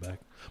drove it back.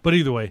 But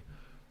either way.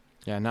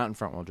 Yeah, not in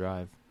front-wheel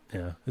drive.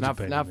 Yeah. It's a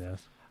pain in the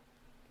ass.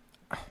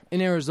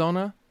 In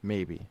Arizona,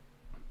 maybe.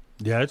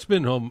 Yeah, it's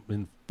been home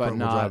in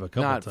front-wheel drive a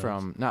couple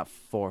times. Not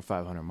 400 or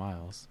 500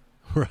 miles.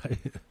 Right.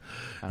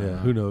 Yeah,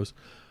 who knows?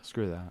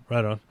 Screw that.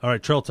 Right on. All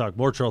right, trail talk.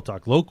 More trail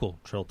talk. Local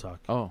trail talk.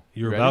 Oh,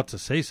 you're about to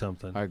say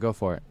something. All right, go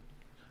for it.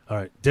 All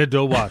right, Dead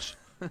Doe Wash.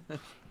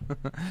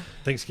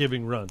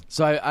 Thanksgiving run.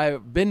 So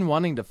I've been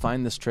wanting to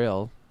find this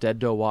trail, Dead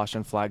Doe Wash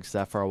in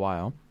Flagstaff, for a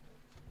while.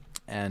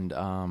 And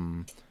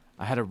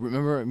I had to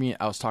remember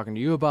I was talking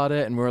to you about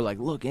it, and we were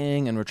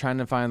looking, and we're trying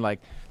to find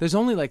there's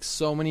only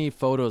so many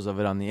photos of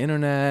it on the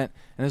internet,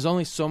 and there's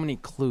only so many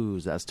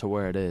clues as to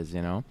where it is,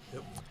 Yep.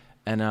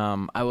 And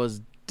I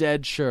was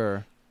dead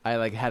sure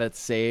I had it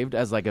saved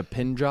as a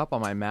pin drop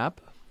on my map,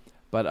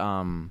 but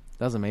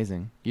that was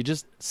amazing. You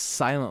just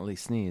silently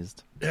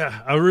sneezed.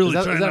 Yeah, I really.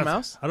 Is that a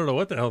mouse? I don't know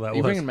what the hell that was. Are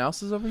you bringing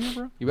mouses over here,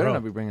 bro? You better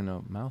not be bringing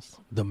no mouse.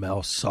 The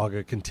mouse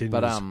saga continues.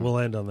 But we'll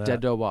end on that. Dead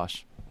Doe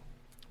Wash.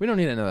 We don't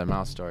need another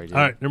mouse story, dude.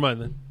 All right, never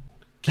mind then.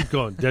 Keep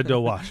going. Dead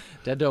Doe Wash.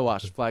 Dead Doe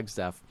Wash,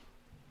 Flagstaff.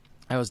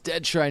 I was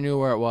dead sure I knew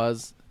where it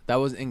was. That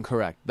was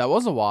incorrect. That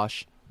was a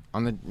wash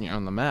on the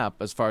on the map,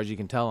 as far as you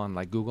can tell on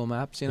Google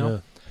Maps, Yeah.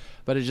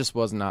 But it just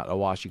was not a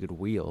wash you could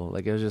wheel.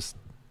 It was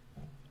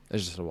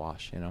just a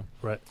wash,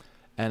 Right.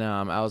 And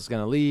I was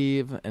gonna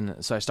leave,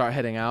 and so I start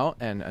heading out,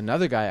 and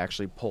another guy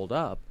actually pulled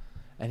up,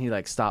 and he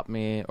stopped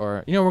me,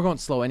 or we're going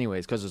slow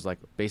anyways because there's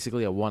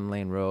basically a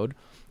 1-lane road,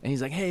 and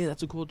he's like, "Hey,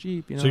 that's a cool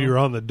Jeep," So you're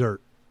on the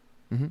dirt,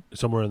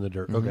 somewhere in the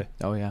dirt. Mm-hmm. Okay.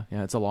 Oh yeah,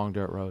 it's a long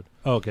dirt road.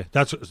 Oh, okay,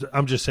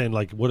 I'm just saying.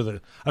 What are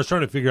the? I was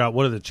trying to figure out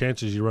what are the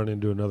chances you run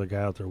into another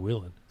guy out there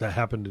wheeling that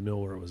happened to know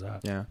where it was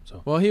at. Yeah.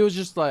 So well, he was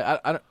just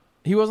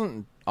he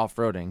wasn't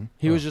off-roading.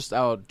 He was just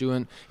out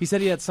doing. He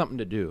said he had something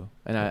to do,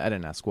 and I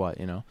didn't ask what,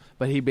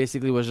 But he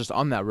basically was just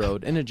on that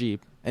road in a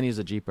Jeep, and he's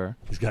a Jeeper.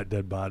 He's got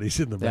dead bodies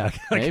in the back.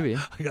 Maybe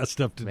I got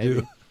stuff to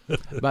do.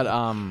 But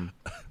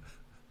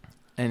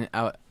and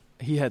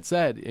he had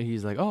said,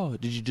 he's like, "Oh,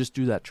 did you just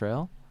do that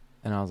trail?"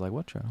 And I was like,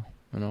 "What trail?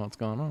 I don't know what's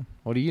going on.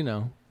 What do you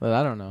know?" Well,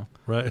 I don't know.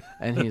 Right.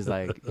 And he's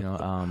like,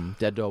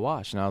 Dead Doe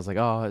Wash. And I was like,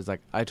 "Oh," it's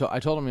like I told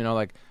him,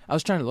 I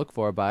was trying to look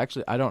for it, but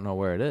actually I don't know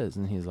where it is.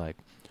 And he's like,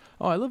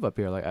 "Oh, I live up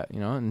here,"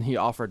 and he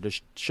offered to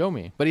show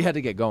me, but he had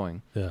to get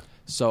going. Yeah.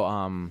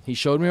 So he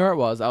showed me where it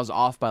was. I was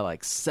off by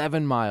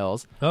 7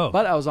 miles. Oh.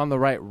 But I was on the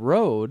right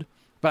road.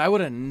 But I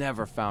would have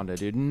never found it,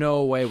 dude.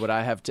 No way would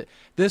I have to.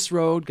 This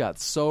road got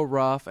so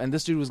rough, and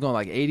this dude was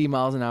going 80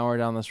 miles an hour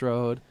down this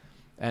road,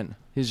 and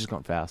he's just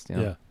going fast,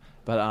 Yeah.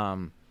 But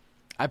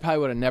I probably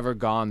would have never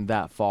gone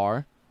that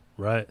far.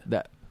 Right.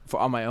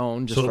 On my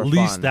own, just so for at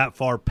least fun. that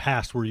far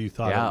past where you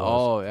thought it was.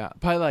 Oh yeah,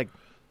 probably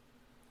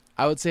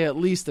I would say at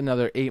least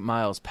another 8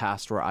 miles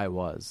past where I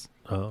was.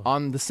 Oh.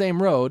 On the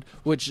same road,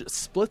 which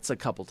splits a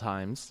couple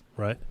times.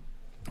 Right.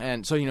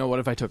 And so, what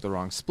if I took the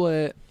wrong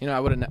split? I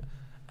would have...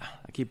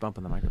 I keep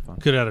bumping the microphone.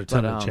 Could have had a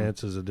ton of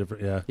chances of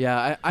different, yeah.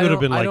 Yeah, I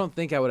don't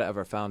think I would have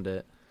ever found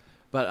it.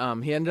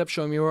 But he ended up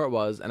showing me where it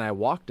was, and I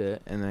walked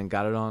it and then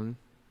got it on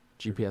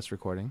GPS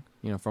recording,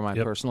 for my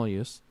personal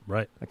use.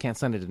 Right. I can't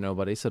send it to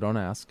nobody, so don't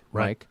ask.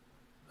 Right. Mike.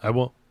 I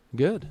won't.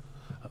 Good.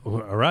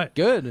 All right.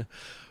 Good.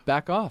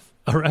 Back off.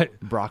 All right.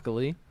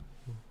 Broccoli.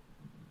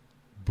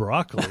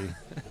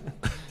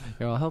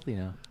 You're all healthy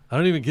now. I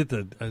don't even get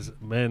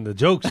the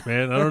jokes,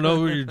 man. I don't know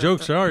who your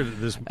jokes are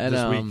this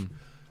week.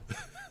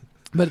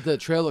 But the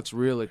trail looks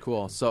really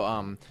cool. So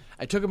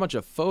I took a bunch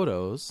of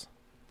photos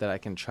that I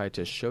can try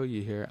to show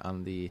you here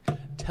on the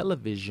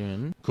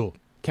television. Cool.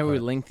 Can we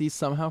link these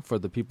somehow for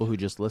the people who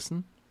just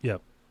listen?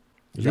 Yep.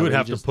 You would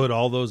have to put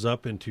all those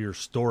up into your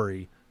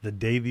story the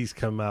day these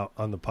come out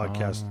on the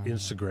podcast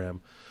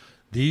Instagram.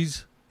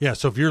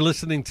 So if you're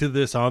listening to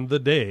this on the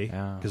day,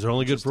 because they're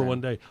only good for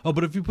one day. Oh,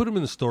 but if you put them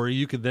in the story,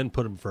 you could then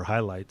put them for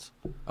highlights.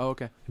 Oh,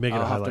 okay.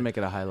 I'll have to make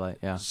it a highlight,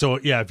 yeah. So,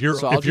 if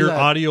you're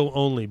audio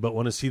only but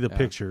want to see the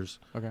pictures,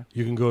 okay,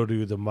 you can go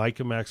to the Mike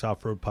and Max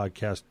Off-Road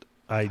Podcast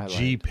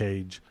IG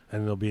page,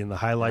 and it'll be in the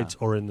highlights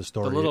or in the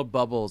story. The little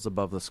bubbles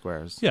above the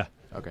squares. Yeah.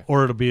 Okay.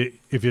 Or it'll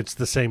be, if it's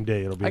the same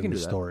day, it'll be in the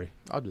story.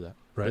 I'll do that.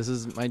 Right. This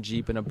is my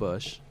Jeep in a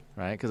bush,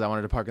 right? Because I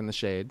wanted to park in the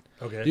shade.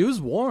 Okay. It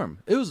was warm.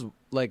 It was,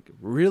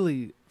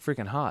 really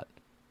freaking hot.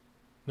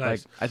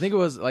 Nice. I think it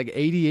was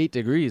 88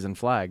 degrees in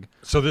Flag.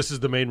 So this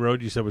is the main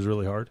road you said was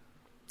really hard?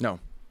 No.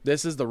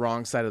 This is the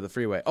wrong side of the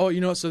freeway.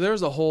 Oh, so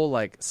there's a whole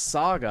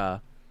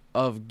saga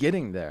of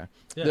getting there.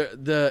 Yeah.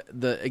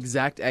 The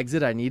exact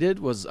exit I needed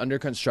was under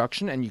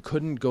construction, and you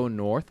couldn't go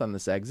north on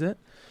this exit.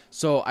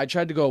 So I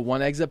tried to go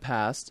one exit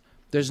past.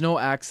 There's no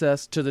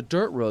access to the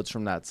dirt roads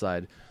from that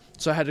side.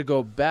 So I had to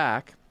go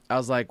back. I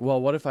was like,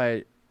 well, what if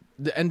I...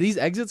 And these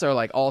exits are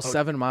all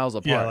 7 miles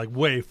apart. Yeah,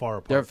 way far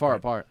apart. They're far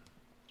apart.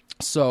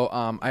 So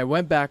I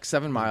went back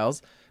 7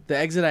 miles. The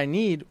exit I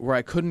need, where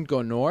I couldn't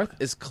go north,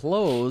 is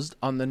closed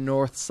on the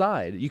north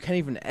side. You can't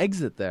even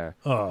exit there.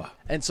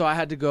 And so I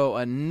had to go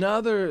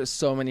another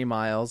so many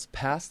miles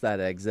past that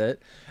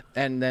exit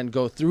and then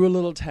go through a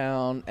little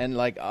town and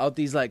out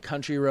these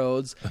country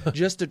roads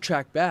just to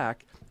track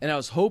back. And I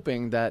was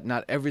hoping that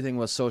not everything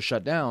was so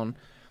shut down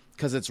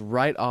because it's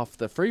right off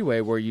the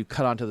freeway where you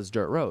cut onto this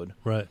dirt road.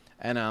 Right.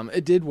 And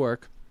it did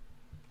work.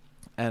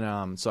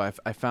 And so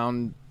I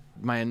found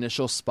my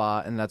initial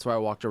spot, and that's where I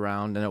walked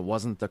around, and it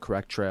wasn't the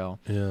correct trail.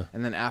 Yeah.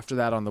 And then after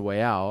that, on the way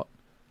out,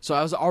 so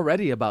I was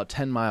already about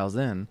 10 miles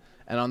in,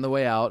 and on the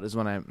way out is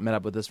when I met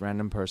up with this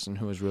random person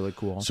who was really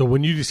cool. So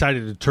when you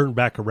decided to turn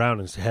back around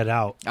and head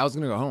out, I was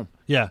going to go home.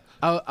 Yeah.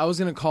 I was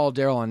going to call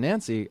Daryl and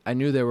Nancy. I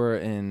knew they were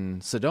in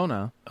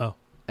Sedona. Oh.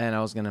 And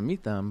I was going to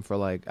meet them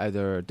for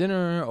either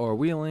dinner or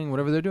wheeling,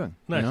 whatever they're doing.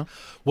 Nice.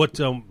 What?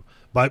 So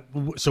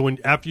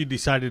after you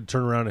decided to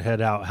turn around and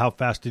head out, how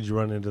fast did you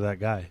run into that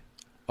guy?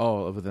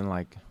 Oh,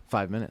 within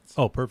 5 minutes.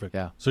 Oh, perfect.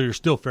 Yeah. So you're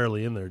still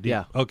fairly in there deep.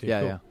 Yeah. Okay. Yeah,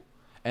 cool. yeah.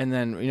 And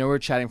then we were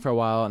chatting for a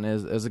while, and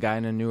there's a guy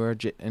in a newer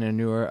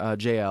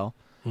JL,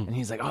 and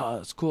he's like, "Oh,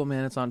 it's cool,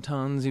 man. It's on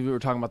tons." We were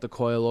talking about the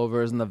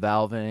coilovers and the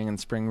valving and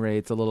spring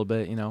rates a little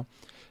bit.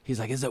 He's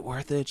like, "Is it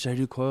worth it? Should I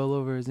do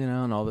coilovers?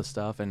 And all this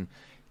stuff." And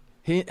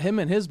him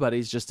and his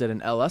buddies just did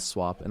an LS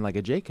swap and a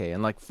JK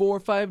in 4 or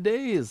 5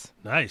 days.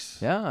 Nice.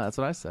 Yeah, that's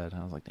what I said.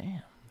 I was like,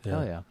 "Damn,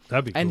 hell yeah."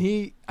 That'd be cool.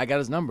 And I got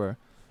his number.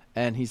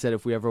 And he said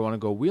if we ever want to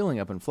go wheeling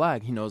up in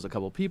Flag, he knows a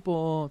couple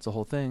people. It's a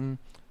whole thing.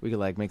 We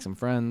could make some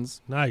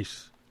friends.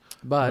 Nice.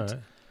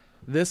 But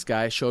this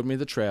guy showed me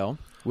the trail,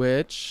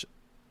 which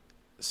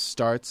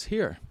starts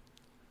here.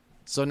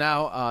 So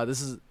now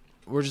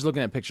we're just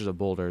looking at pictures of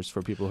boulders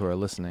for people who are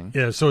listening.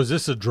 Yeah. So is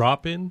this a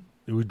drop in?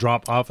 Do we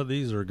drop off of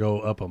these or go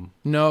up them?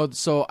 No.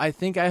 So I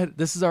think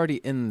this is already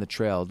in the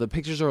trail. The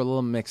pictures are a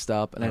little mixed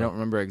up, and I don't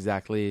remember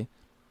exactly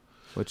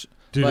which.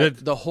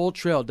 But the whole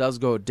trail does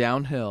go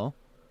downhill.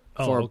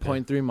 For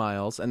 0.3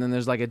 miles, and then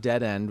there's a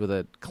dead end with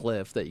a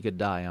cliff that you could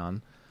die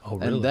on. Oh,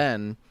 really? And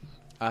then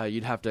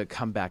you'd have to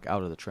come back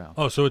out of the trail.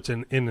 Oh, so it's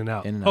in and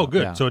out. In and oh, out,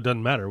 good. yeah. So it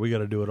doesn't matter. We got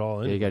to do it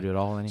all. Yeah, you got to do it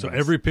all anyway. So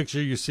every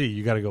picture you see,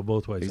 you got to go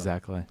both ways.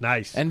 Exactly.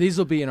 Nice. And these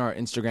will be in our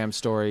Instagram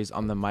stories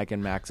on the Mike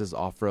and Max's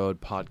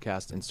Off-Road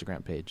Podcast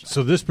Instagram page.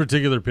 So this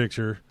particular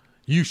picture,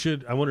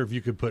 I wonder if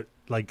you could put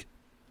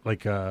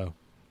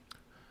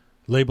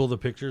label the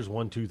pictures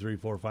 1, 2, 3,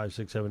 4, 5,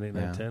 6, 7, 8,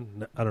 9,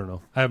 10. I don't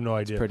know. I have no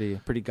idea.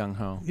 It's pretty gung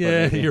ho.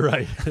 Yeah, you're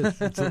right.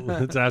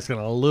 It's asking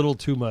a little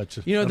too much.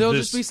 There'll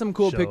just be some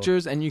cool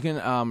pictures, and you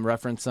can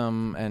reference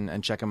them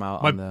and check them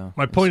out on the.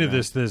 My point of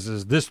this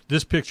is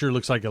this picture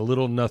looks like a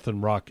little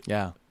nothing rock.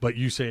 Yeah, but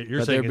you're saying they're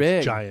it's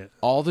big. Giant.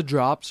 All the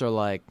drops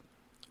are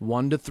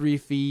 1 to 3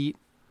 feet.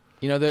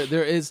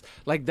 There is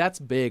that's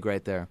big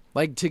right there.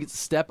 To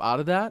step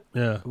out of that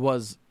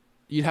was.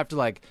 You'd have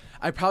to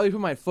I probably put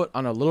my foot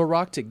on a little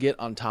rock to get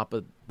on top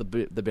of the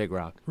big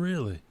rock.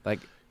 Really?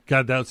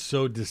 God, that's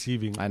so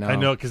deceiving. I know. I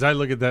know, because I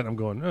look at that and I'm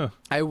going, oh.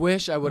 I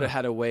wish I would have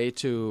had a way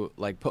to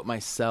like put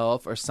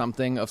myself or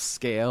something of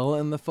scale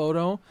in the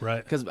photo.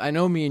 Right. Because I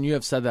know me and you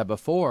have said that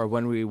before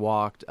when we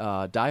walked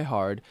Die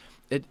Hard.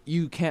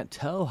 You can't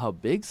tell how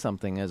big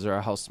something is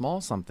or how small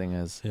something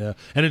is. Yeah.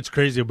 And it's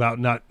crazy about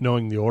not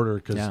knowing the order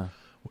because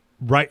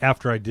right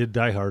after I did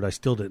Die Hard, I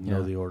still didn't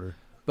know the order.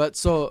 But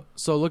so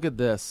look at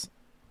this.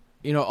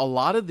 You know, a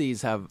lot of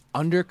these have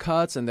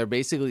undercuts and they're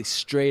basically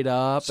straight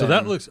up. So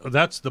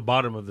that's the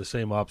bottom of the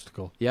same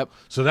obstacle. Yep.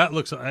 So that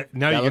looks, now that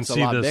you can looks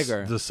see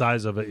bigger. the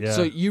size of it. Yeah.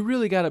 So you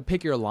really got to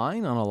pick your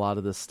line on a lot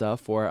of this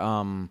stuff or,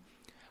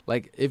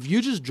 like if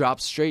you just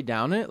drop straight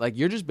down it, like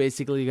you're just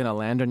basically going to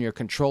land on your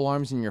control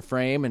arms in your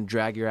frame and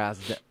drag your ass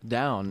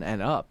down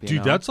and up. You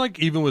know? That's like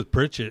even with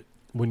Pritchett.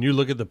 When you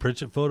look at the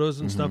Pritchett photos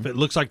and stuff, it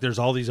looks like there's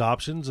all these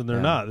options and they're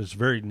not. It's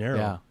very narrow.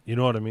 Yeah. You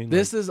know what I mean?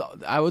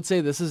 I would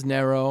say this is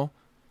narrow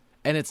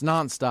and it's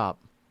nonstop.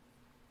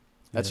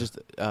 That's just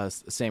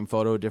same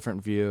photo,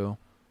 different view.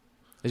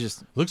 It's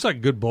just looks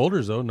like good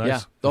boulders though. Nice. Yeah.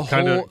 The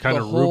kind of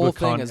whole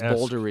thing Rubicon-esque. is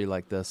bouldery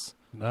like this.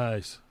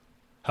 Nice.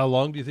 How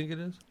long do you think it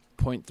is?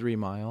 0.3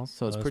 miles,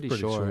 so it's pretty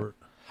pretty short.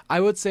 I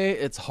would say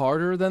it's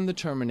harder than the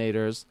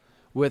Terminators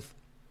with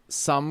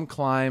some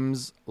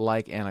climbs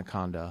like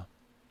Anaconda.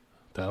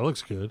 That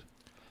looks good.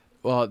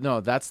 Well,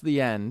 no, that's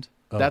the end.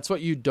 Oh. That's what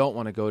you don't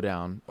want to go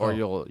down or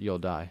Oh. you'll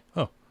die.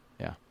 Oh.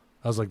 Yeah.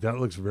 I was like, that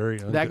looks very...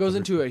 That goes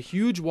into a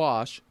huge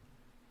wash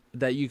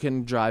that you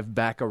can drive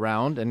back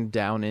around and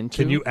down into.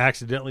 Can you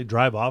accidentally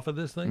drive off of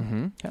this thing?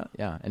 Mm-hmm.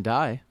 Yeah, and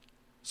die.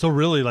 So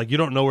really, like, you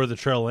don't know where the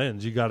trail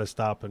ends. You got to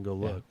stop and go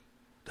look. Yeah.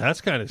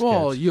 That's kind of sketchy.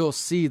 Well, you'll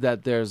see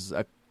that there's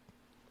a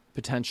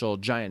potential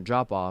giant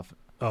drop-off.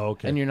 Oh,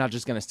 okay. And you're not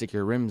just going to stick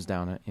your rims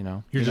down it, you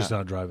know? You're just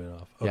not driving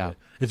off. Okay. Yeah.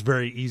 It's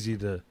very easy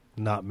to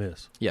not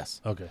miss.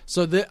 Yes. Okay.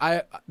 So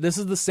this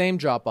is the same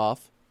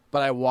drop-off,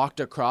 but I walked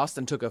across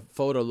and took a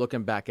photo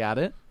looking back at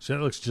it. So that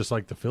looks just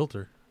like the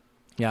filter.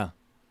 Yeah.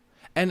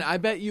 And I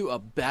bet you a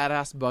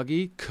badass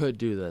buggy could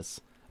do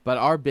this. But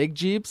our big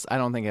Jeeps, I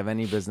don't think have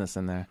any business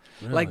in there.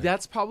 Really? Like,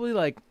 that's probably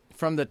like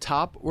from the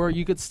top where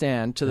you could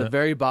stand to the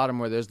very bottom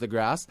where there's the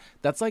grass.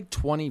 That's like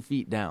 20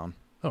 feet down.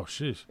 Oh,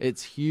 sheesh.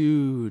 It's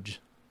huge.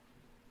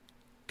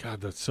 God,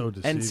 that's so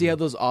deceiving. And see how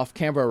those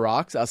off-camber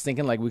rocks? I was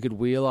thinking like we could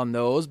wheel on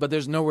those, but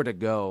there's nowhere to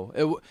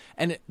go.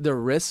 The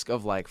risk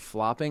of like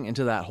flopping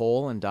into that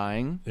hole and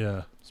dying,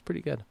 Yeah. it's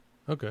pretty good.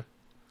 Okay.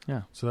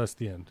 Yeah. So that's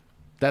the end.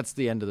 That's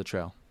the end of the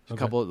trail. A Okay.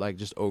 couple like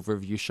just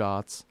overview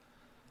shots.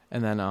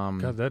 And then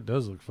God, that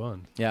does look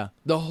fun. yeah.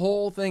 The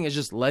whole thing is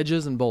just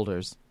ledges and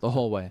boulders the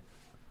whole way.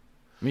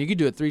 I mean, you could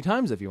do it 3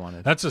 times if you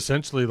wanted. That's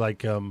essentially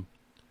like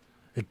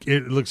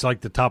it looks like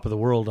the top of the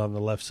world on the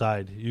left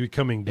side. You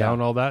coming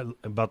down all that,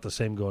 about the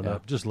same going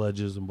up, just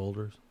ledges and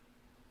boulders.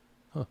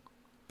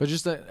 But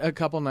just a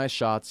couple nice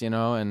shots, you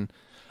know, and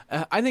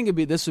I think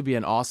this would be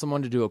an awesome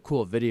one to do a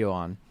cool video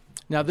on.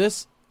 Now,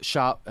 this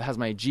shot has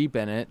my Jeep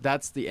in it.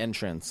 That's the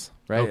entrance,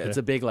 right? Okay. It's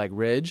a big, like,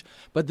 ridge,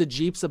 but the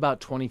Jeep's about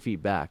 20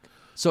 feet back.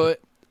 So,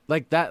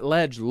 like, that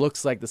ledge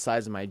looks like the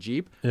size of my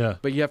Jeep, Yeah.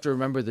 but you have to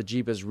remember the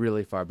Jeep is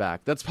really far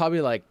back. That's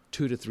probably, like,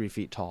 2 to 3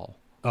 feet tall,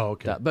 Oh,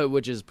 okay. but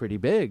which is pretty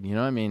big, you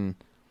know? I mean,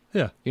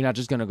 Yeah. you're not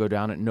just going to go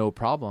down it, no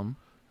problem.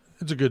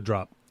 It's a good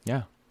drop.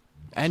 Yeah.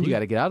 And Sweet. you got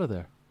to get out of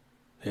there.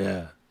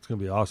 Yeah. It's going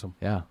to be awesome.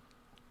 Yeah.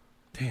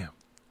 Damn.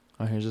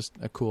 Oh, here's just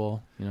a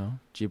cool, you know,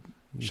 Jeep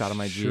shot of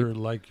my Jeep. Sure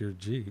like your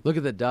Jeep. Look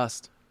at the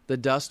dust. The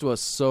dust was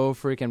so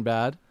freaking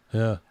bad.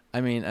 Yeah.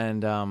 I mean,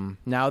 and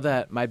now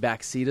that my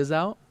back seat is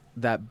out,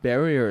 that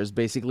barrier is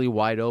basically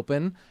wide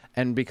open.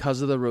 And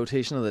because of the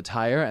rotation of the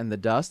tire and the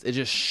dust, it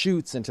just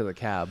shoots into the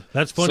cab.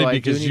 That's funny so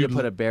because I do need to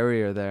put a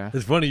barrier there.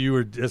 It's funny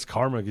it's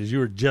karma because you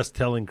were just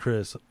telling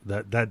Chris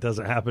that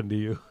doesn't happen to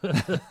you.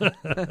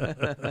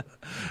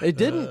 It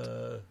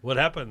didn't. What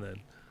happened then?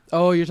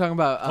 Oh, you're talking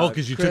about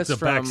 'cause you took Chris the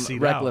back from seat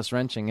Reckless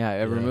Wrenching. Yeah,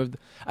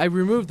 I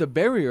removed the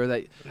barrier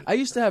that I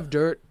used to have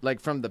dirt like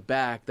from the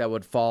back that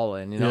would fall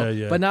in, you know,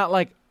 Yeah. but not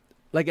like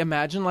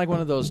imagine like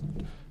one of those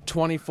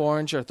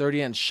 24-inch or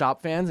 30-inch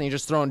shop fans, and you're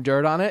just throwing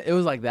dirt on it. It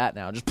was like that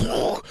now, just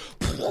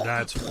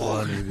That's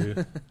funny, dude.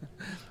 that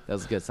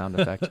was a good sound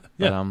effect.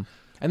 Yeah. But,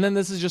 and then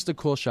this is just a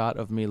cool shot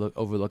of me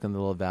overlooking the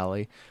little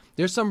valley.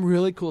 There's some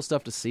really cool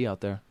stuff to see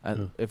out there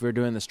if we're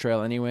doing this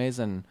trail anyways,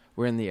 and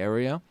we're in the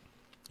area.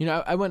 You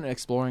know, I went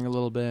exploring a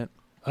little bit.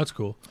 That's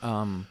cool.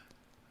 Find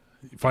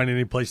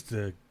any place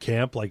to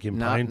camp, like in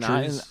pine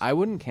trees? I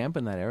wouldn't camp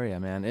in that area,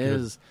 man. It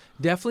is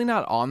definitely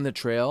not on the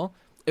trail.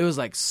 It was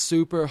like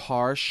super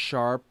harsh,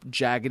 sharp,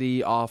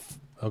 jaggedy, off,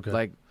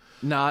 like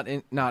not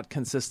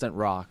consistent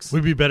rocks.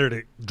 Would be better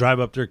to drive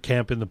up there,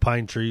 camp in the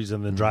pine trees,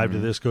 and then drive to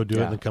this, go do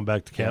it, and then come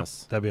back to camp.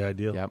 Yes. That'd be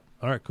ideal. Yep.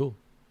 All right, cool.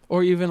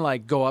 Or even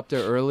like go up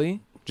there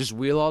early, just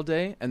wheel all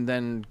day, and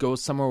then go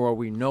somewhere where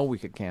we know we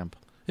could camp.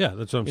 Yeah,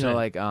 that's what I'm You saying. know,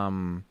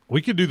 like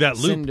we could do that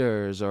loop.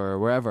 Cinders or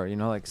wherever. You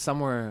know, like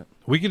somewhere.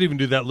 We could even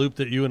do that loop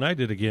that you and I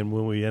did again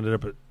when we ended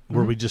up at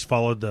where we just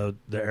followed the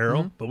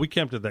arrow, but we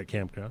camped at that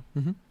campground.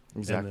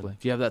 Exactly. then-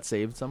 Do you have that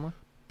saved somewhere?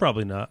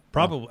 Probably not.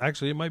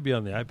 Actually, it might be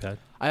on the iPad.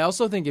 I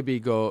also think it'd be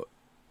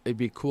it'd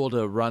be cool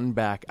to run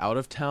back out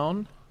of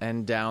town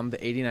and down the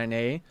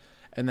 89A,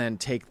 and then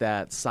take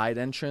that side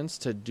entrance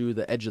to do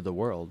the edge of the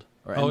world.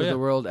 Or end of the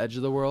world, edge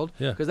of the world.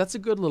 Yeah. Because that's a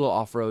good little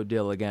off-road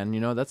deal again.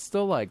 You know, that's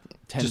still like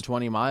 10,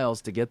 20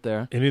 miles to get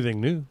there. Anything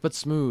new. But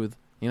smooth.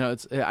 You know,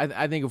 it's.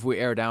 I think if we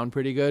air down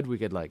pretty good, we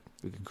could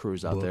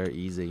cruise out there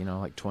easy, you know,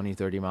 like 20,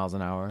 30 miles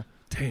an hour.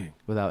 Dang.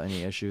 Without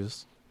any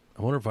issues.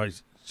 I wonder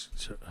if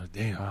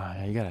damn.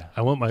 Yeah, you gotta.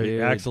 I want my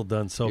axle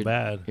done so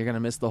bad. You're going to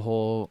miss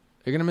you're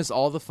going to miss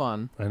all the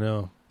fun. I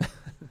know.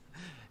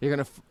 You're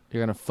going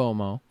to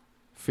FOMO.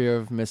 Fear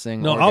of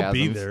missing No,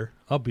 orgasms.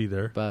 I'll be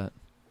there. But...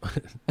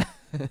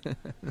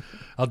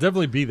 I'll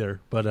definitely be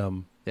there, but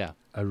yeah,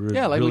 I really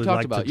like really we talked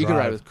like about. to You could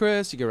drive. ride with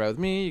Chris. You could ride with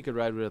me. You could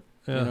ride with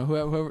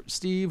whoever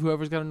Steve,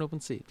 whoever's got an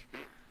open seat.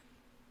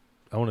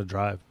 I want to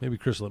drive. Maybe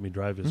Chris will let me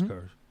drive his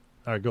cars.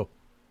 All right, go.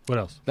 What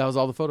else? That was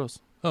all the photos.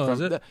 Oh, is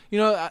it?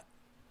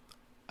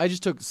 I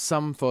just took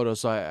some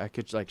photos so I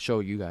could like show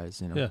you guys.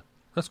 You know. Yeah,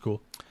 that's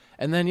cool.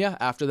 And then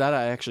after that,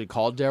 I actually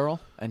called Daryl,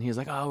 and he's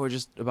like, "Oh, we're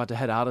just about to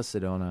head out of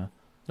Sedona."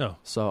 No.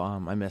 So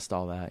I missed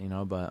all that, you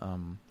know, but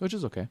which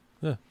is okay.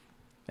 Yeah.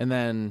 And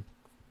then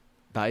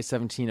the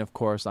I-17, of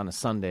course, on a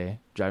Sunday,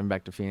 driving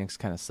back to Phoenix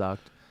kind of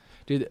sucked.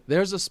 Dude,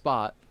 there's a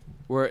spot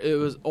where it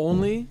was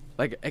only,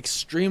 like,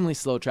 extremely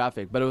slow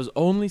traffic, but it was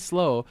only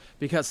slow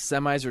because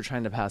semis were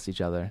trying to pass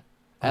each other.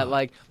 At,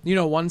 like, you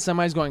know, one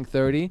semi's going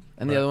 30,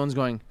 and the other one's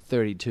going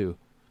 32.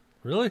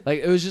 Really?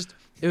 Like, it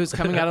was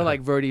coming out of, like,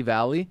 Verde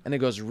Valley, and it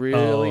goes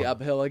really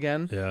uphill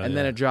again, and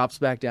then it drops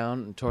back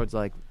down towards,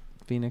 like,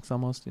 Phoenix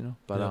almost, you know?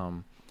 But I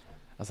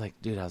was like,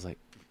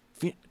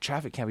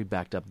 traffic can't be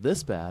backed up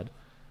this bad.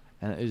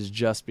 And it was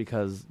just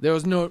because there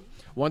was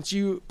once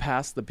you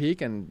passed the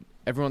peak and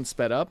everyone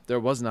sped up,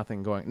 there was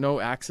nothing going. No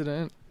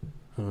accident.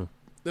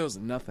 There was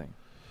nothing.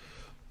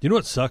 You know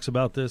what sucks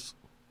about this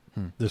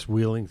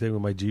wheeling thing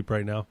with my Jeep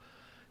right now?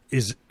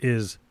 Is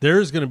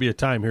there's going to be a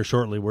time here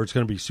shortly where it's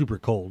going to be super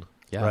cold,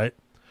 right?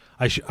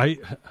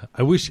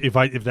 I wish if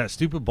that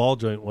stupid ball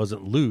joint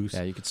wasn't loose.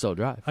 Yeah, you could still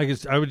drive.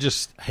 I would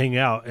just hang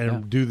out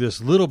and do this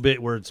little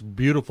bit where it's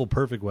beautiful,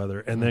 perfect weather,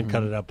 and then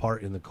cut it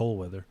apart in the cold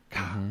weather.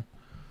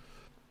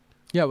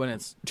 Yeah, when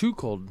it's too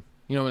cold,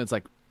 you know, when it's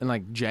like in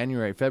like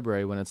January,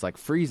 February, when it's like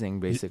freezing,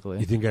 basically.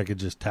 You think I could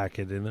just tack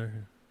it in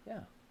there? Yeah,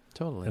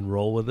 totally. And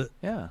roll with it?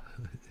 Yeah,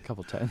 a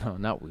couple times. No,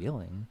 not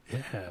wheeling.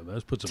 Yeah, but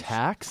let's put some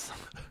tacks.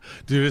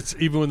 Dude, it's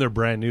even when they're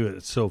brand new,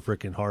 it's so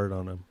freaking hard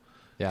on them.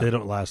 Yeah, they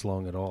don't last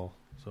long at all.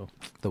 So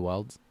the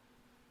welds.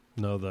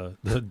 No,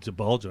 the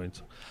ball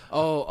joints.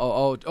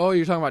 Oh!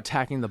 You're talking about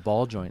tacking the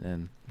ball joint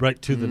in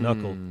right to the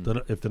knuckle.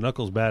 If the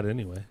knuckle's bad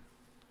anyway,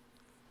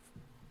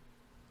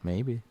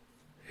 maybe.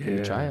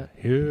 Yeah, try it.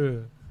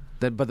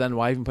 Yeah. But then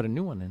why even put a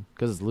new one in?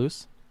 Because it's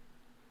loose.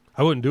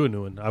 I wouldn't do a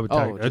new one. I would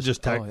tack. I'd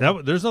just tack.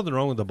 Yeah. There's nothing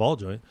wrong with the ball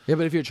joint. Yeah,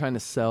 but if you're trying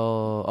to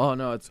sell,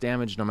 no, it's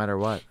damaged no matter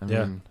what. I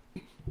mean,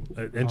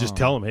 and just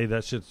tell them, hey,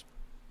 that shit's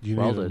you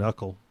need a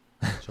knuckle.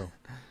 So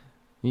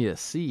you need a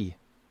C.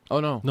 Oh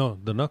no,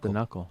 the knuckle. The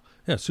knuckle.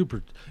 Yeah,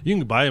 super. You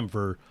can buy them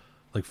for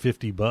like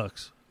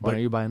 $50. Why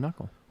don't you buy a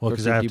knuckle? Well,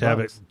 because I have to have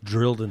it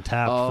drilled and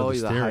tapped for the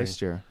steering. The high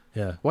steer.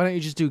 Yeah. Why don't you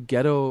just do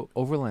ghetto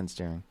overland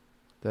steering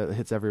that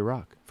hits every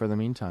rock for the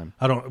meantime?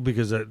 I don't,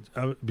 because I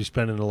would be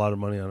spending a lot of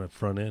money on a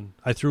front end.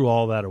 I threw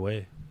all that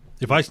away.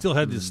 If I still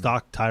had the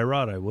stock tie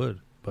rod, I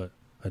would, but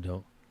I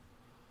don't.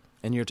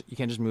 And you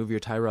can't just move your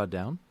tie rod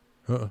down?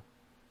 There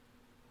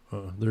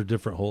are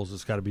different holes.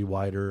 It's got to be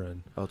wider.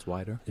 And it's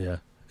wider? Yeah.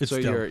 So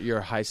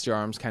your high steer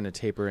arms kind of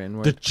taper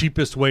inward? The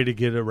cheapest way to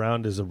get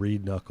around is a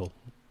reed knuckle.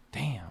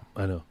 Damn.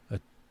 I know.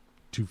 At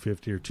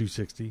 $250 or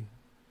 $260.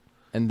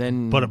 And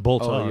then but it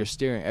bolts on. Your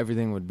steering,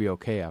 everything would be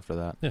okay after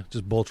that. Yeah,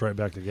 just bolts right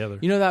back together.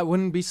 You know, that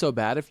wouldn't be so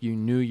bad if you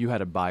knew you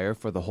had a buyer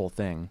for the whole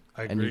thing.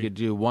 I agree. And you could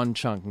do one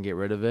chunk and get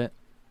rid of it,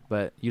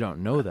 but you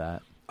don't know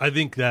that. I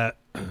think that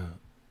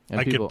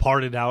I could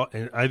part it out,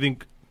 and I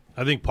think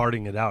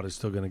parting it out is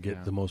still going to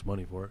get the most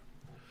money for it.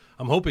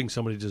 I'm hoping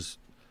somebody just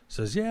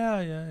says, yeah.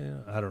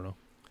 I don't know.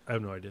 I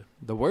have no idea.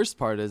 The worst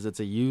part is it's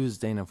a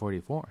used Dana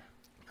 44.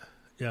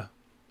 Yeah,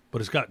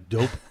 but it's got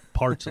dope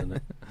parts in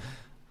it.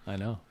 I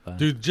know.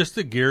 Dude, just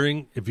the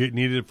gearing, if you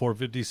needed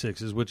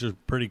 456s, which is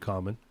pretty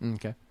common.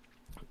 Okay.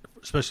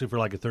 Especially for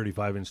like a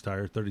 35-inch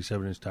tire,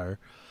 37-inch tire.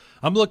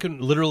 I'm looking,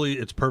 literally,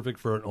 it's perfect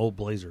for an old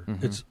Blazer.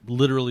 Mm-hmm. It's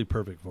literally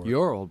perfect for it.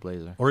 Your old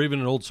Blazer. Or even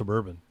an old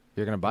Suburban.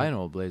 You're going to buy an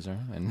old Blazer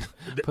and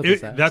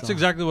put that's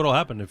exactly what will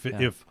happen.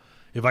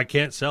 If I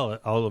can't sell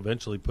it, I'll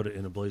eventually put it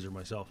in a Blazer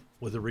myself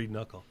with a reed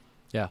knuckle.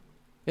 Yeah.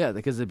 Yeah,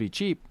 because it'd be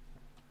cheap.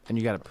 And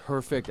you got a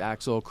perfect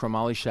axle,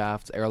 chromoly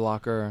shafts, air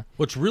locker.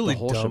 What's really the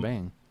whole dumb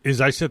shebang. Is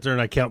I sit there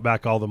and I count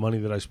back all the money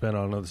that I spent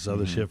on this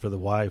other shit for the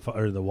Wi-Fi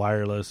or the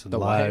wireless and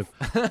live.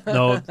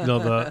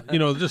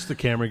 Just the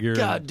camera gear.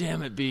 God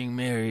damn it, being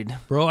married,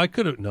 bro! I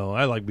could have. No,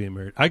 I like being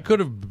married. I could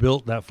have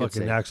built that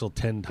fucking axle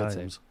 10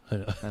 times.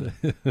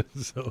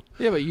 So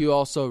yeah, but you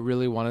also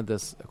really wanted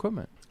this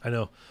equipment. I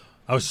know.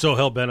 I was so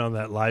hell bent on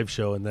that live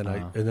show, and then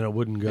I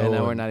wouldn't go. And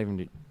now we're not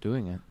even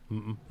doing it.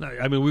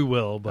 I mean, we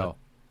will, but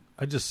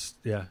I just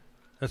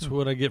that's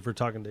what I get for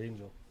talking to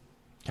Angel.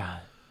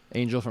 God.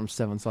 Angel from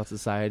Seven South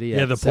Society.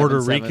 Yeah, at the Puerto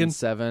Rican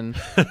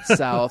 777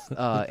 South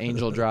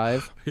Angel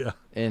Drive. Yeah.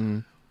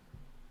 In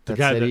The that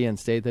guy city that- and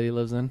state that he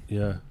lives in.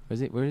 Yeah.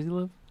 Where does he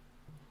live?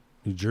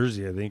 New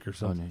Jersey, I think, or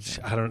something. New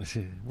Jersey. I don't.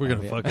 We're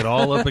gonna yeah. fuck it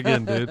all up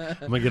again, dude. I'm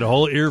gonna get a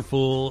whole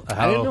earful.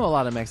 I didn't know a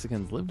lot of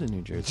Mexicans lived in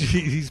New Jersey.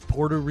 He's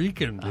Puerto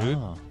Rican, dude.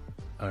 Oh,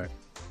 All right,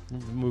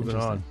 moving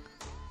on.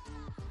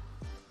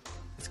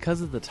 it's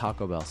because of the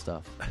Taco Bell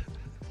stuff.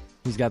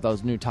 He's got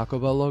those new Taco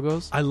Bell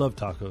logos. I love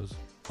tacos.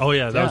 Oh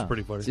yeah, that was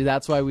pretty funny. See,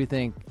 that's why we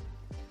think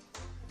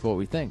what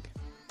we think.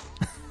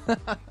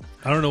 I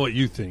don't know what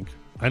you think.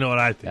 I know what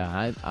I think.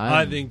 Yeah,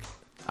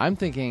 I'm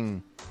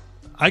thinking.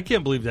 I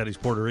can't believe that he's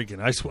Puerto Rican.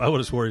 I would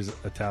have swore he's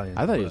Italian.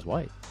 I thought he was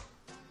white.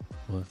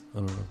 Well, I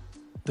don't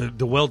know.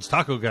 The Weld's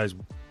Taco guys.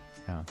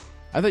 Yeah,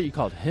 I thought you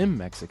called him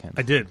Mexican.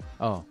 I did.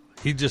 Oh,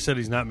 He just said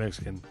he's not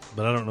Mexican,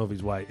 but I don't know if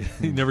he's white.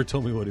 He never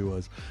told me what he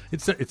was.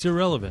 It's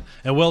irrelevant.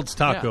 And Weld's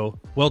Taco,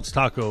 Weld's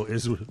Taco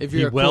is if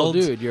you're a cool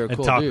welds, dude, you're a cool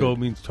and taco dude.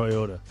 means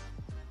Toyota.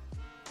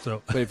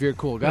 So But if you're a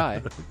cool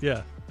guy,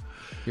 yeah,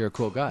 you're a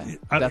cool guy.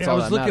 I That's was all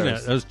that looking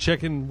matters. at. I was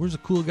checking. Where's a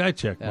cool guy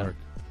check Yeah. mark?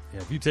 Yeah,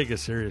 if you take it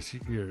serious,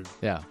 you're.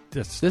 Yeah,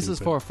 That's this is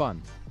stupid. for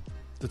fun.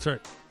 That's right.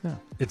 Yeah,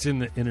 It's in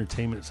the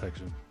entertainment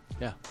section.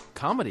 yeah,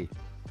 comedy.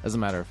 As a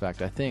matter of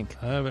fact, I think.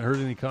 I haven't heard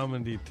any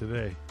comedy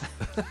today.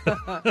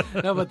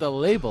 No, but the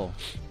label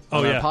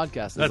on our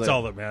podcast is That's like-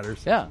 all that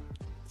matters. Yeah,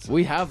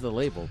 we have the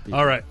label. people.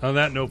 All right. On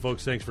that note,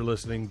 folks, thanks for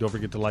listening. Don't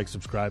forget to like,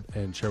 subscribe,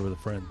 and share with a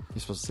friend.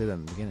 You're supposed to say that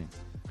in the beginning.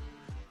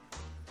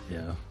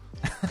 Yeah.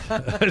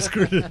 I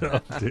screwed it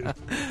up, dude.